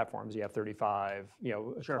other platforms. You have 35,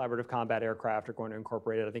 collaborative combat aircraft are going to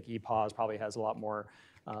incorporate it. I think EPAWS probably has a lot more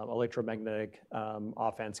electromagnetic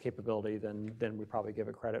offense capability than we probably give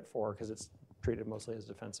it credit for, because it's treated mostly as a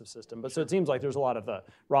defensive system. But so it seems like there's a lot of the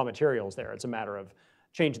raw materials there. It's a matter of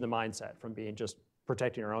changing the mindset from being just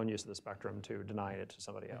protecting our own use of the spectrum to denying it to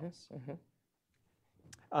somebody else.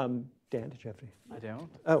 Dan, did you have any? I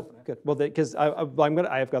don't. Oh, good. Well, because I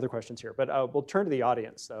have other questions here, but we'll turn to the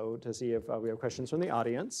audience, though, to see if we have questions from the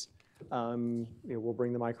audience. We'll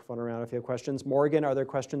bring the microphone around if you have questions. Morgan, are there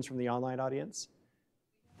questions from the online audience?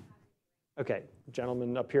 Okay,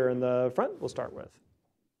 gentleman up here in the front, we'll start with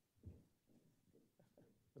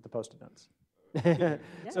the Post-it notes.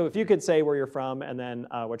 So if you could say where you're from and then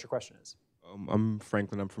what your question is. I'm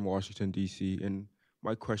Franklin, I'm from Washington, D.C., and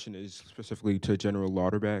my question is specifically to General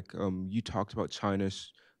Lauderback. You talked about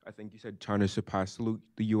China's, I think you said China surpassed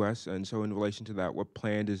the U.S., and so in relation to that, what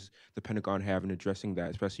plan does the Pentagon have in addressing that,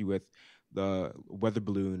 especially with the weather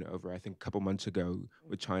balloon over, I think, a couple months ago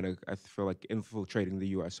with China, I feel like infiltrating the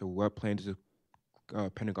U.S. So what plan does the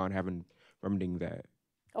Pentagon have in remedying that?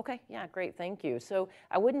 Okay, yeah, great, thank you. So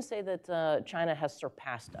I wouldn't say that China has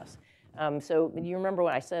surpassed us. So you remember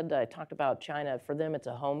what I said, I talked about China, for them it's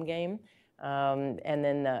a home game. And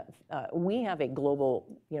then we have a global,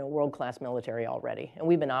 world-class military already, and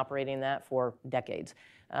we've been operating that for decades.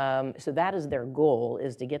 So that is their goal,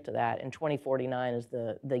 is to get to that, and 2049 is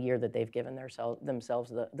the year that they've given themselves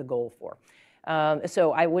the goal for.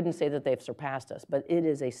 So I wouldn't say that they've surpassed us, but it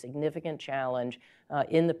is a significant challenge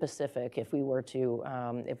in the Pacific if we were to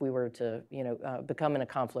become in a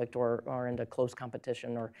conflict or into close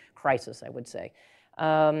competition or crisis, I would say.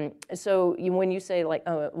 So when you say, like,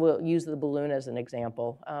 we'll use the balloon as an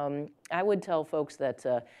example, I would tell folks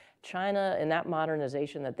that China, and that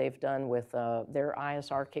modernization that they've done with their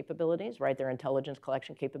ISR capabilities, right, their intelligence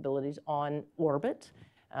collection capabilities on orbit,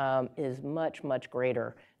 is much, much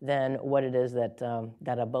greater than what it is that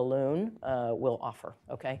a balloon will offer,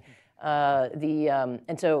 okay?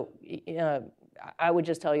 And so I would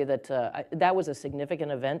just tell you that that was a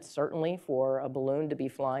significant event, certainly, for a balloon to be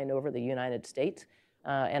flying over the United States.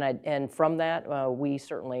 And from that, we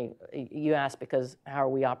certainly, you asked because how are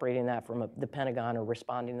we operating that from the Pentagon, or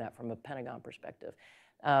responding that from a Pentagon perspective.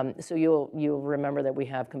 So you'll remember that we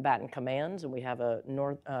have combatant commands, and we have a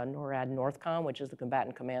NORAD NORTHCOM, which is the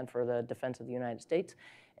combatant command for the defense of the United States.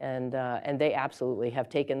 And they absolutely have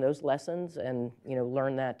taken those lessons and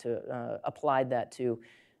learned that to applied that to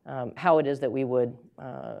how it is that we would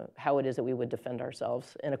defend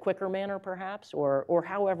ourselves in a quicker manner, perhaps, or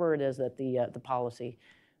however it is that the policy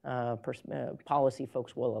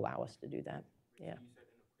folks will allow us to do that. Yeah.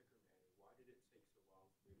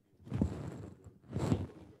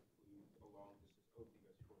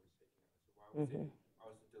 Why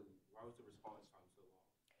was the response time so long?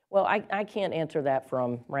 Well, I can't answer that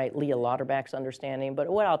from Leah Lauderback's understanding, but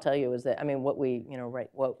what I'll tell you is that, I mean, what we,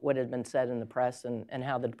 what had been said in the press and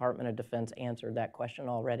how the Department of Defense answered that question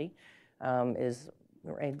already is,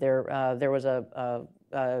 there was a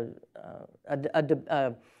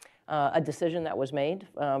decision that was made,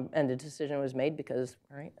 and the decision was made because,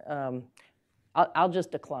 I'll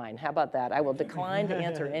just decline. How about that? I will decline to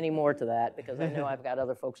answer any more to that, because I know I've got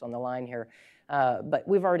other folks on the line here. But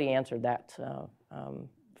we've already answered that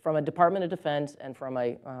from a Department of Defense and from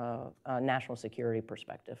a national security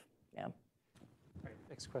perspective. Yeah. All right,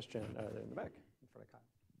 next question in the back, in front of Kyle.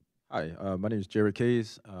 Hi, my name is Jared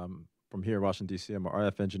Kays. From here in Washington, D.C. I'm an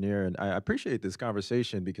RF engineer, and I appreciate this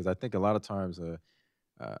conversation because I think a lot of times,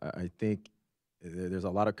 I think there's a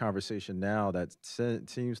lot of conversation now that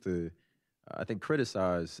seems to, I think,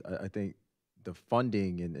 criticize, I think, the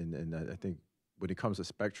funding and I think when it comes to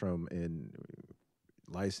spectrum and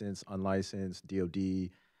licensed, unlicensed, DoD,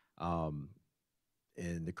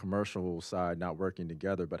 and the commercial side not working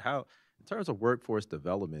together. But how, in terms of workforce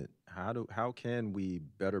development, how can we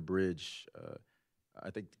better bridge I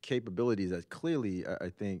think capabilities that clearly I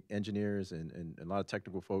think engineers and a lot of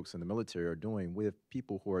technical folks in the military are doing with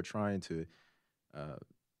people who are trying to,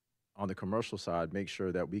 on the commercial side, make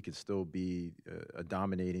sure that we can still be a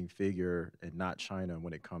dominating figure and not China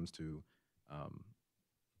when it comes to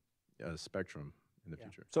spectrum in the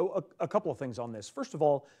future. So a couple of things on this. First of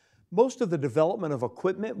all, most of the development of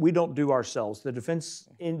equipment we don't do ourselves. The defense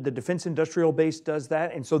industrial base does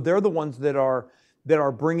that, and so they're the ones that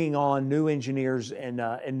are bringing on new engineers and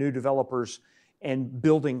new developers and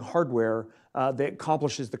building hardware that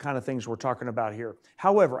accomplishes the kind of things we're talking about here.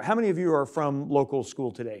 However, how many of you are from local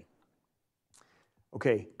school today?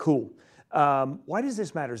 Okay, cool. Why does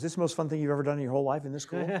this matter? Is this the most fun thing you've ever done in your whole life in this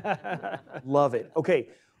school? Love it. Okay,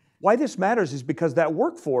 why this matters is because that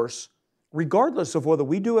workforce, regardless of whether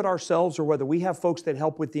we do it ourselves or whether we have folks that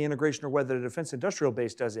help with the integration or whether the defense industrial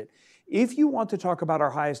base does it, if you want to talk about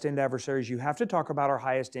our highest end adversaries, you have to talk about our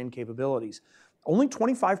highest end capabilities. Only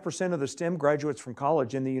 25% of the STEM graduates from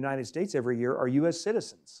college in the United States every year are US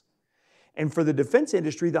citizens. And for the defense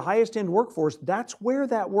industry, the highest end workforce, that's where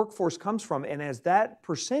that workforce comes from. And as that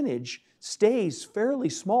percentage stays fairly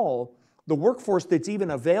small, the workforce that's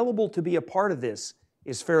even available to be a part of this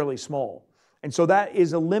is fairly small. And so that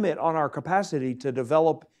is a limit on our capacity to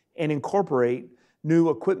develop and incorporate new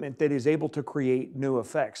equipment that is able to create new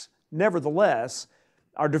effects. Nevertheless,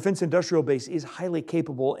 our defense industrial base is highly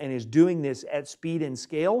capable and is doing this at speed and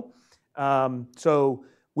scale. So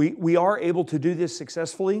we are able to do this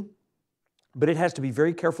successfully, but it has to be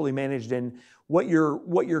very carefully managed. And what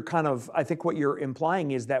you're kind of, I think what you're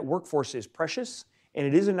implying is that workforce is precious and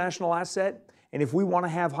it is a national asset. And if we want to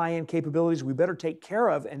have high-end capabilities, we better take care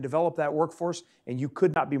of and develop that workforce, and you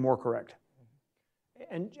could not be more correct.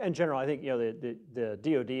 And in general, I think the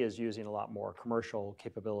DoD is using a lot more commercial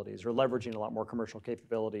capabilities or leveraging a lot more commercial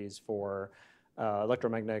capabilities for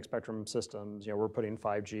electromagnetic spectrum systems. We're putting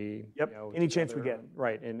 5G. Yep. Any chance we get.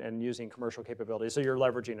 Right, and using commercial capabilities. So you're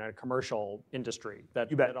leveraging a commercial industry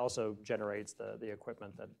that also generates the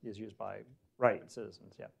equipment that is used by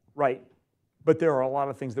citizens. Yeah. Right. But there are a lot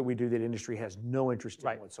of things that we do that industry has no interest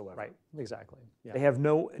in whatsoever. Right, exactly. Yeah. They have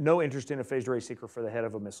no interest in a phased array seeker for the head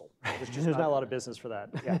of a missile. There's not a lot of business for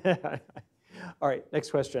that. Yeah. All right,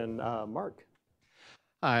 next question, Mark.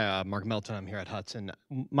 Hi, Mark Melton. I'm here at Hudson.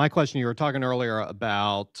 My question, you were talking earlier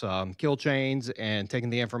about kill chains and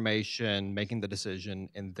taking the information, making the decision,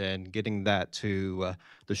 and then getting that to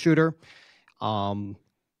the shooter.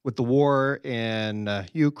 With the war in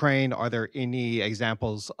Ukraine, are there any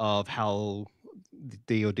examples of how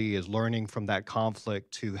the DoD is learning from that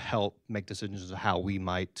conflict to help make decisions of how we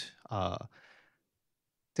might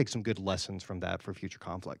take some good lessons from that for future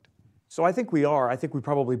conflict? So I think we are. I think we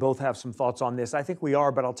probably both have some thoughts on this. I think we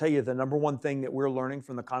are, but I'll tell you the number one thing that we're learning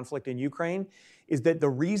from the conflict in Ukraine is that the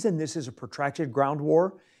reason this is a protracted ground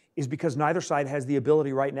war is because neither side has the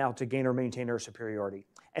ability right now to gain or maintain air superiority.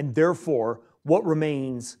 And therefore, what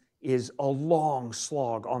remains is a long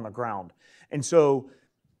slog on the ground. And so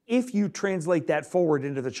if you translate that forward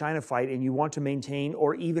into the China fight and you want to maintain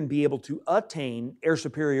or even be able to attain air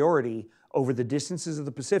superiority over the distances of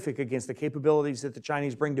the Pacific against the capabilities that the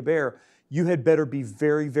Chinese bring to bear, you had better be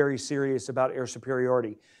very, very serious about air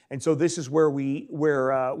superiority. And so this is where we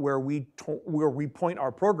point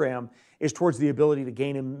our program is towards the ability to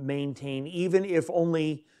gain and maintain, even if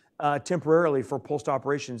only temporarily for post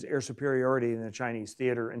operations, air superiority in the Chinese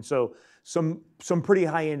theater. And so some pretty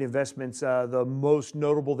high-end investments. The most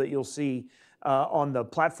notable that you'll see on the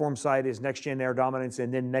platform side is next-gen air dominance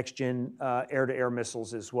and then next-gen air-to-air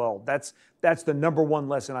missiles as well. That's the number one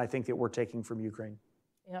lesson I think that we're taking from Ukraine.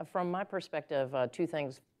 Yeah, from my perspective, two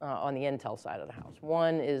things on the intel side of the house.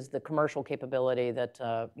 One is the commercial capability that,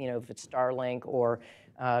 if it's Starlink or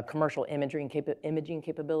commercial imaging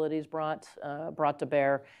capabilities brought to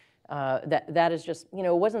bear. That is just,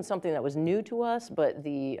 it wasn't something that was new to us, but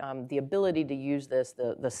the ability to use this,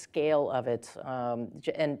 the scale of it,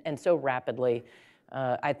 and so rapidly,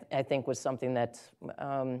 I think was something that,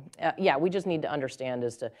 we just need to understand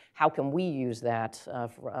as to how can we use that,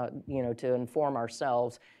 to inform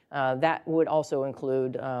ourselves. That would also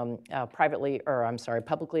include publicly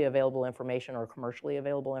available information or commercially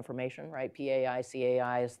available information, right? PAI,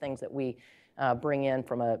 CAI is things that we bring in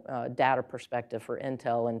from a data perspective for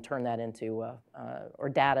intel and turn that into, or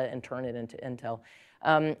data and turn it into intel.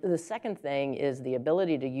 The second thing is the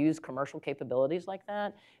ability to use commercial capabilities like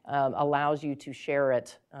that allows you to share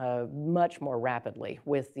it much more rapidly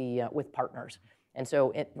with partners. And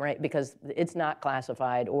so, because it's not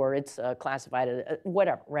classified or it's classified,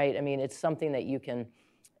 whatever, right? I mean, it's something that you can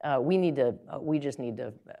we just need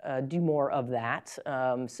to do more of that,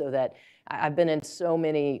 so that I've been in so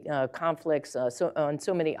many conflicts on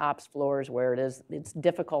so many ops floors where it's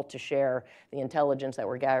difficult to share the intelligence that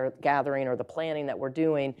we're gathering or the planning that we're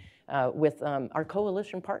doing with our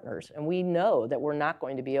coalition partners. And we know that we're not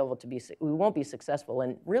going to be able to we won't be successful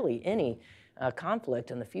in really any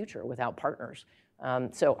conflict in the future without partners.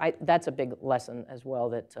 So that's a big lesson as well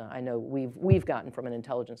that I know we've gotten from an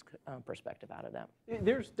intelligence perspective out of that.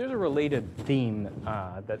 There's a related theme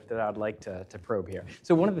that I'd like to probe here.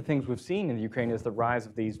 So one of the things we've seen in the Ukraine is the rise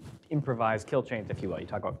of these improvised kill chains, if you will. You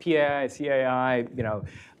talk about PAI, CAI,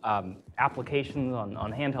 applications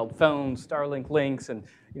on handheld phones, Starlink links, and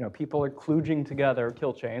people are kludging together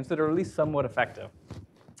kill chains that are at least somewhat effective.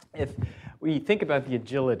 If we think about the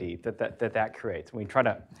agility that creates, and we try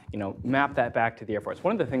to map that back to the Air Force,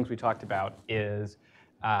 one of the things we talked about is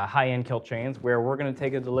high-end kill chains, where we're going to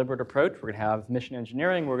take a deliberate approach. We're going to have mission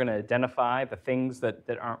engineering. We're going to identify the things that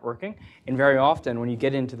aren't working. And very often, when you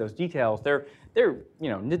get into those details, they're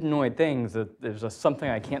nitinoid things. That there's something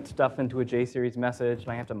I can't stuff into a J-series message,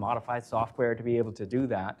 and I have to modify software to be able to do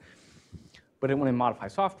that. But when I modify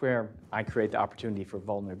software, I create the opportunity for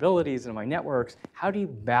vulnerabilities in my networks. How do you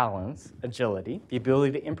balance agility, the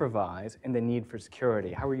ability to improvise, and the need for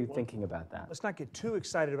security? How are you thinking about that? Let's not get too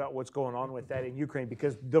excited about what's going on with that in Ukraine,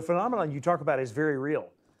 because the phenomenon you talk about is very real,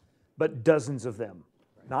 but dozens of them,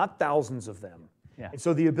 not thousands of them. Yeah. And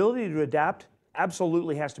so the ability to adapt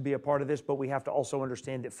absolutely has to be a part of this, but we have to also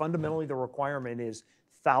understand that fundamentally the requirement is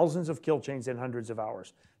thousands of kill chains in hundreds of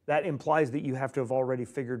hours. That implies that you have to have already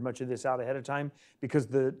figured much of this out ahead of time, because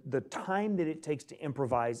the time that it takes to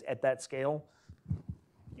improvise at that scale,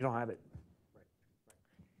 you don't have it.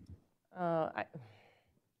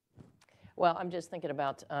 Well, I'm just thinking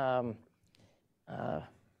about,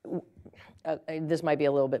 this might be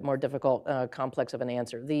a little bit more difficult, complex of an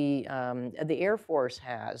answer. The Air Force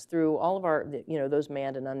has, through all of our, those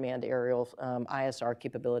manned and unmanned aerial ISR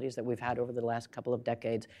capabilities that we've had over the last couple of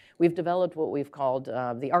decades, we've developed what we've called,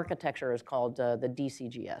 the architecture is called the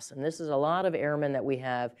DCGS. And this is a lot of airmen that we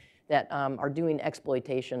have that are doing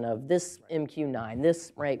exploitation of this MQ-9,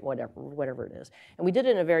 this, whatever it is. And we did it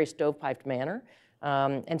in a very stovepiped manner.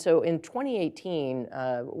 And so in 2018,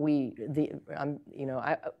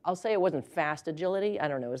 I'll say it wasn't fast agility. I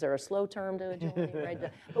don't know. Is there a slow term to agility? Right?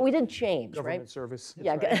 But we did change, Government right? service.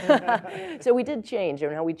 Yeah. Right. So we did change,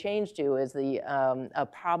 and how we changed to is a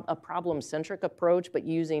problem-centric approach, but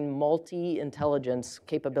using multi-intelligence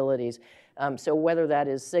capabilities. So whether that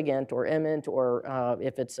is SIGINT or IMINT or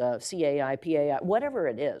if it's CAI, PAI, whatever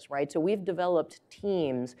it is, right? So we've developed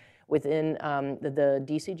teams within the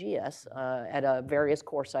DCGS at various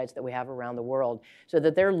core sites that we have around the world, so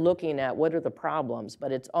that they're looking at what are the problems, but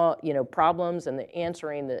it's all, problems and the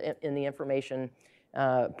answering in the information,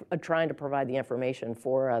 trying to provide the information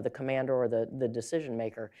for the commander or the decision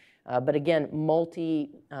maker. But again,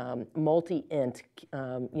 multi-int,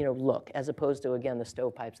 look, as opposed to, again, the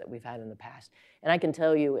stovepipes that we've had in the past. And I can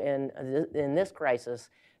tell you in this crisis,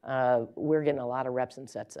 we're getting a lot of reps and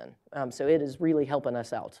sets in. So it is really helping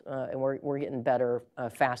us out. And we're getting better,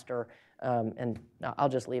 faster, and I'll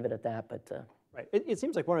just leave it at that. But Right. It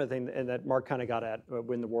seems like one of the things that Mark kind of got at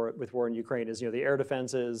when with war in Ukraine is, the air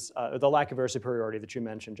defenses, the lack of air superiority that you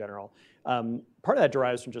mentioned, General. Part of that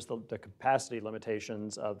derives from just the capacity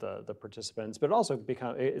limitations of the participants, but it also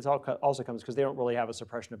comes because they don't really have a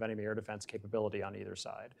suppression of enemy air defense capability on either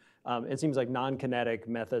side. It seems like non-kinetic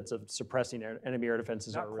methods of suppressing enemy air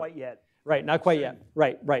defenses Not quite yet. Right, not quite yet.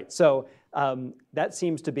 Right. So that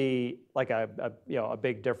seems to be like a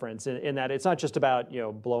big difference in that it's not just about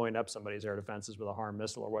blowing up somebody's air defenses with a HARM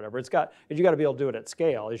missile or whatever. You got to be able to do it at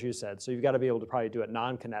scale, as you said. So you've got to be able to probably do it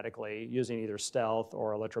non-kinetically using either stealth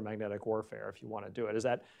or electromagnetic warfare if you want to do it. Is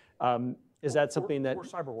that something that or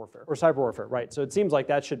cyber warfare? Or cyber warfare, right? So it seems like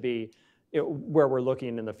that should be where we're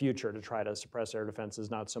looking in the future to try to suppress air defenses,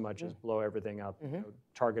 not so much as blow everything up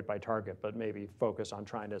target by target, but maybe focus on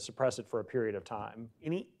trying to suppress it for a period of time.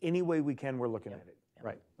 Any way we can, we're looking at it.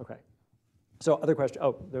 Right, okay. So other question,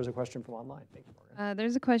 there's a question from online. Thank you, Morgan.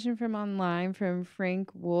 There's a question from online from Frank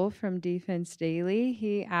Wolf from Defense Daily.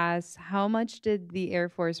 He asks, how much did the Air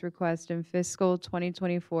Force request in fiscal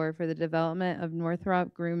 2024 for the development of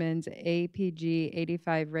Northrop Grumman's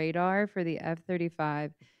APG-85 radar for the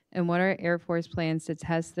F-35? And what are Air Force plans to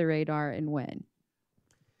test the radar and when?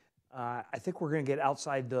 I think we're going to get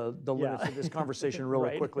outside the limits of this conversation really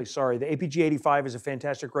Right. quickly. Sorry. The APG-85 is a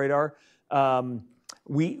fantastic radar.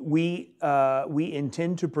 We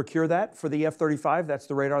intend to procure that for the F-35. That's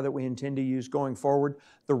the radar that we intend to use going forward.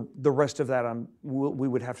 The rest of that, we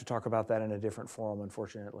would have to talk about that in a different forum,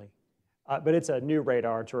 unfortunately. But it's a new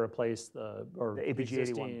radar to replace the APG-81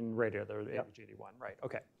 existing radar, the APG-81, right?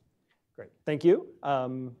 Okay, great. Thank you.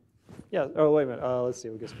 Yeah. Oh, wait a minute. Let's see.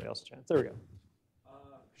 We'll give somebody else a chance. There we go.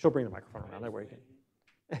 She'll bring the microphone around. There we go.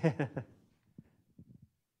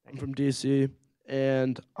 I'm from DC,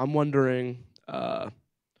 and I'm wondering,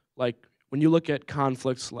 like, when you look at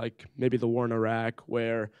conflicts like maybe the war in Iraq,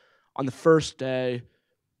 where on the first day,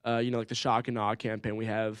 like the shock and awe campaign, we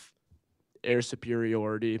have air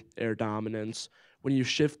superiority, air dominance. When you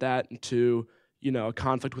shift that into, a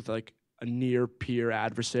conflict with like a near peer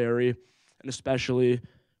adversary, and especially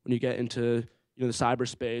when you get into, the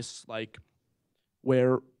cyberspace, like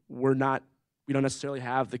where we don't necessarily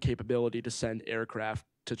have the capability to send aircraft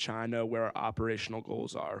to China where our operational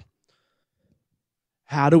goals are.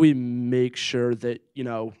 How do we make sure that,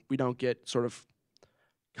 we don't get sort of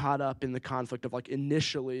caught up in the conflict of like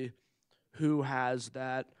initially who has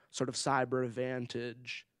that sort of cyber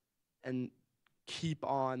advantage and keep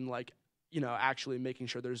on like, actually making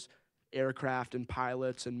sure there's aircraft and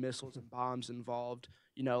pilots and missiles and bombs involved?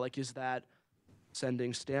 Like is that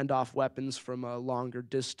sending standoff weapons from a longer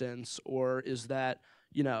distance, or is that,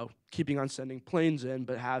 keeping on sending planes in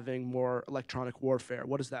but having more electronic warfare?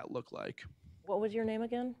 What does that look like? What was your name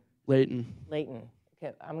again? Leighton. Leighton.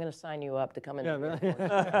 Okay, I'm going to sign you up to come in.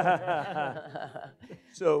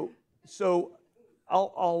 So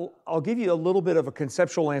I'll give you a little bit of a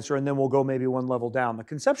conceptual answer, and then we'll go maybe one level down. The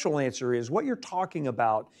conceptual answer is what you're talking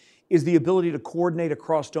about is the ability to coordinate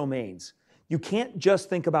across domains. You can't just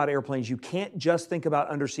think about airplanes. You can't just think about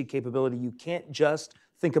undersea capability. You can't just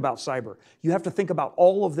think about cyber. You have to think about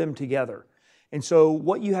all of them together. And so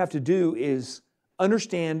what you have to do is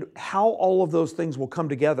understand how all of those things will come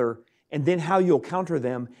together, and then how you'll counter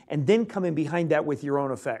them, and then come in behind that with your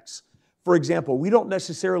own effects. For example, we don't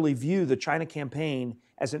necessarily view the China campaign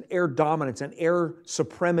as an air dominance, an air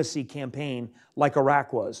supremacy campaign like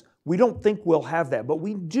Iraq was. We don't think we'll have that, but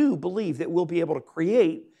we do believe that we'll be able to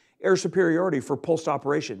create air superiority for pulsed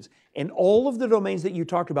operations. And all of the domains that you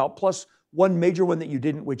talked about, plus one major one that you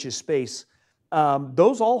didn't, which is space,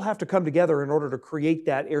 those all have to come together in order to create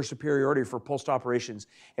that air superiority for pulsed operations.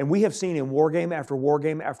 And we have seen in war game after war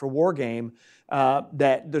game after war game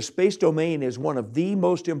that the space domain is one of the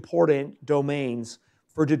most important domains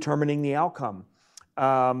for determining the outcome.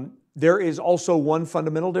 There is also one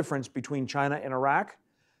fundamental difference between China and Iraq.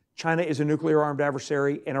 China is a nuclear-armed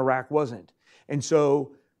adversary, and Iraq wasn't. And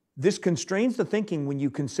so this constrains the thinking when you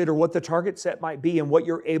consider what the target set might be and what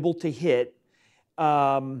you're able to hit.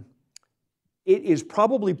 It is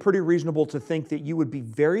probably pretty reasonable to think that you would be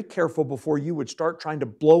very careful before you would start trying to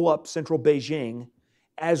blow up central Beijing,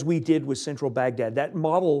 as we did with central Baghdad. That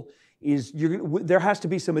model is, there has to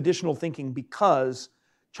be some additional thinking because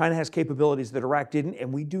China has capabilities that Iraq didn't,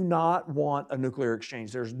 and we do not want a nuclear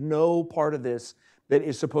exchange. There's no part of this that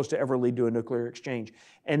is supposed to ever lead to a nuclear exchange.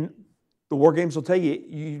 And the war games will tell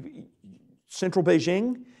you, central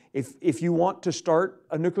Beijing, if you want to start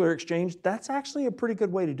a nuclear exchange, that's actually a pretty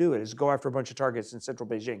good way to do it, is go after a bunch of targets in central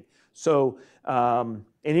Beijing. So in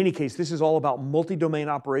any case, this is all about multi-domain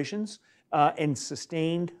operations and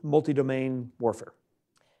sustained multi-domain warfare.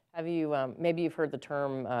 Have you, maybe you've heard the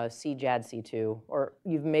term CJADC2, or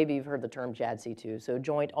maybe you've heard the term JADC2, so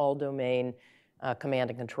Joint All-Domain Command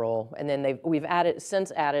and Control. And then we've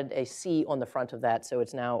since added a C on the front of that, so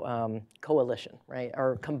it's now coalition, right,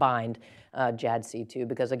 or combined JADC2,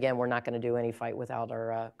 because again, we're not going to do any fight without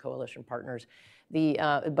our coalition partners.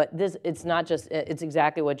 But it's not just, it's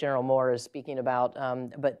exactly what General Moore is speaking about,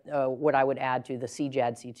 but what I would add to the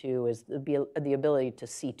CJADC2 is the ability to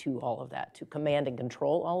C2 all of that, to command and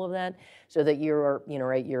control all of that, so that you're,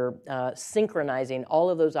 you're synchronizing all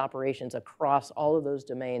of those operations across all of those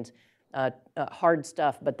domains. Hard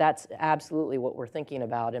stuff, but that's absolutely what we're thinking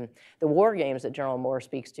about. And the war games that General Moore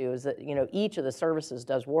speaks to is that, each of the services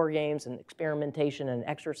does war games and experimentation and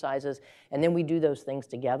exercises, and then we do those things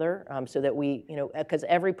together so that we, because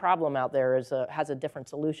every problem out there has a different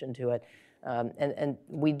solution to it. And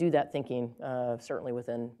we do that thinking certainly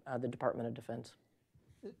within the Department of Defense.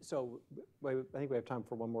 So I think we have time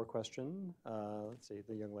for one more question. Let's see,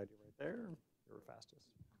 the young lady right there. You're fastest.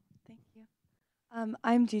 Thank you.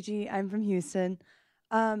 I'm Gigi. I'm from Houston.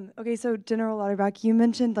 Okay, so General Lauderback, you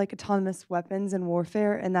mentioned like autonomous weapons and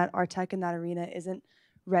warfare, and that our tech in that arena isn't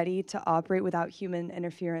ready to operate without human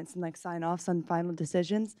interference and like sign-offs on final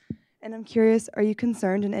decisions. And I'm curious, are you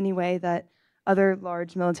concerned in any way that other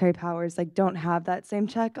large military powers like don't have that same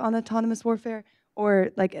check on autonomous warfare? Or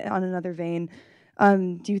like on another vein,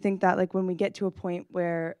 do you think that like when we get to a point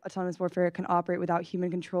where autonomous warfare can operate without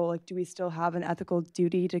human control, like do we still have an ethical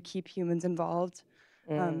duty to keep humans involved?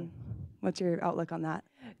 What's your outlook on that?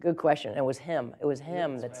 Good question. It was him. It was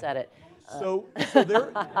him that said it. So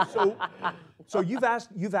you've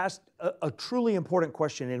asked a truly important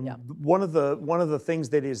question, and one of the things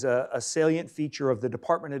that is a salient feature of the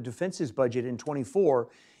Department of Defense's budget in '24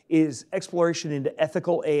 is exploration into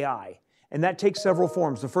ethical AI, and that takes several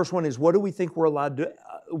forms. The first one is, what do we think we're allowed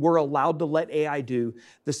to let AI do?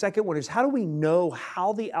 The second one is, how do we know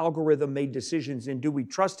how the algorithm made decisions, and do we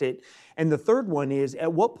trust it? And the third one is,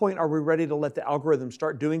 at what point are we ready to let the algorithm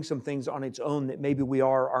start doing some things on its own that maybe we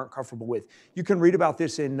aren't comfortable with? You can read about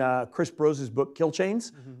this in Chris Brose's book, Kill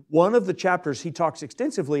Chains. One of the chapters, he talks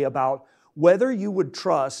extensively about whether you would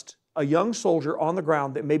trust a young soldier on the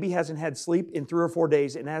ground that maybe hasn't had sleep in 3 or 4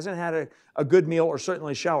 days and hasn't had a good meal or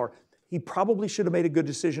certainly a shower. He probably should have made a good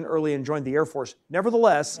decision early and joined the Air Force.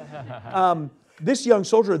 Nevertheless, this young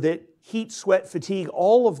soldier that heat, sweat, fatigue,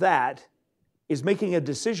 all of that is making a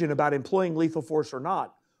decision about employing lethal force or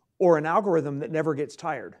not, or an algorithm that never gets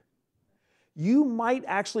tired. You might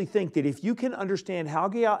actually think that if you can understand how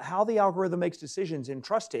the algorithm makes decisions and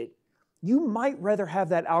trust it, you might rather have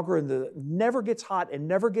that algorithm that never gets hot and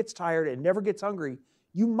never gets tired and never gets hungry.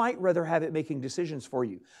 You might rather have it making decisions for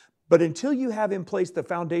you. But until you have in place the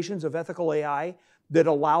foundations of ethical AI that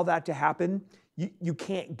allow that to happen, you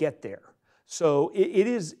can't get there. So it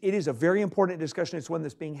is a very important discussion. It's one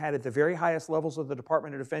that's being had at the very highest levels of the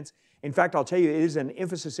Department of Defense. In fact, I'll tell you, it is an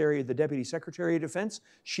emphasis area of the Deputy Secretary of Defense.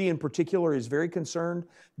 She in particular is very concerned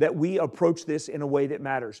that we approach this in a way that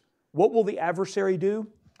matters. What will the adversary do?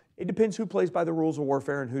 It depends who plays by the rules of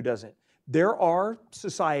warfare and who doesn't. There are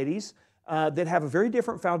societies that have a very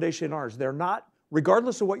different foundation than ours. They're not,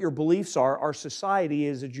 regardless of what your beliefs are, our society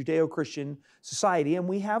is a Judeo-Christian society, and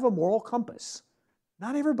we have a moral compass.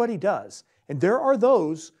 Not everybody does. And there are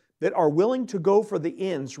those that are willing to go for the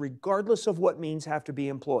ends, regardless of what means have to be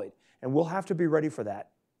employed. And we'll have to be ready for that.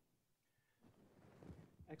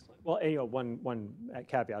 Excellent. Well, one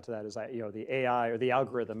caveat to that is that the AI or the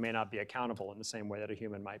algorithm may not be accountable in the same way that a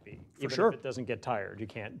human might be. Even if it doesn't get tired, you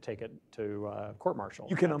can't take it to court-martial.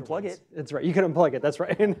 You can unplug it. That's right. You can unplug it. That's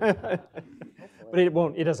right. But it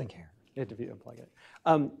won't. It doesn't care. You have to unplug it.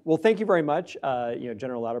 Well, thank you very much,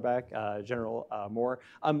 General Lauderback, General Moore.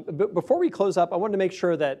 But before we close up, I wanted to make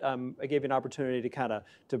sure that I gave you an opportunity to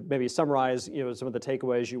maybe summarize, some of the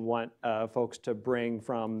takeaways you want folks to bring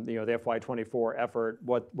from the FY24 effort,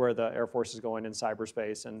 where the Air Force is going in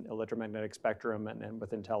cyberspace and electromagnetic spectrum and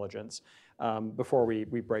with intelligence, before we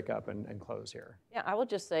break up and close here. Yeah, I will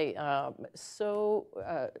just say, the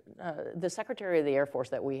Secretary of the Air Force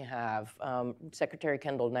that we have, Secretary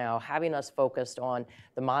Kendall now, having us focused on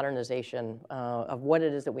the modernization of what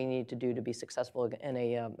it is that we need to do to be successful in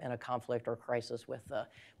a conflict or crisis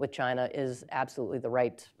with China is absolutely the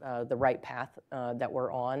right path that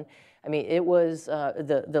we're on. I mean, it was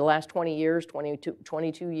the last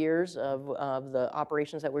 22 years of the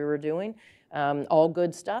operations that we were doing. All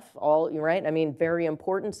good stuff, right? I mean, very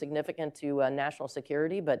important, significant to national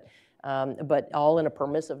security, but all in a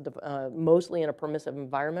permissive, mostly in a permissive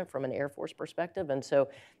environment from an Air Force perspective. And so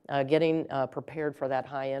getting prepared for that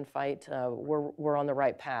high-end fight, we're on the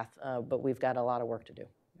right path, but we've got a lot of work to do.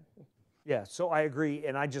 Yeah, so I agree,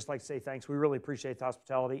 and I'd just like to say thanks. We really appreciate the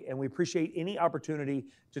hospitality, and we appreciate any opportunity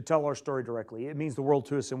to tell our story directly. It means the world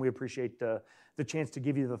to us, and we appreciate the chance to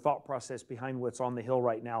give you the thought process behind what's on the Hill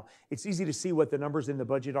right now. It's easy to see what the numbers in the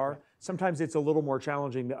budget are. Sometimes it's a little more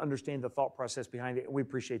challenging to understand the thought process behind it, and we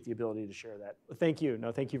appreciate the ability to share that. Thank you.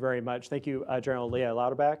 No, thank you very much. Thank you, General Leah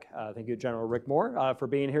Lauderback. Thank you, General Rick Moore, for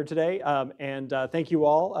being here today. And thank you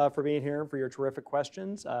all for being here and for your terrific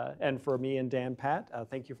questions. And for me and Dan Patt,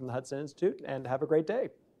 thank you from the Hudson Institute, and have a great day.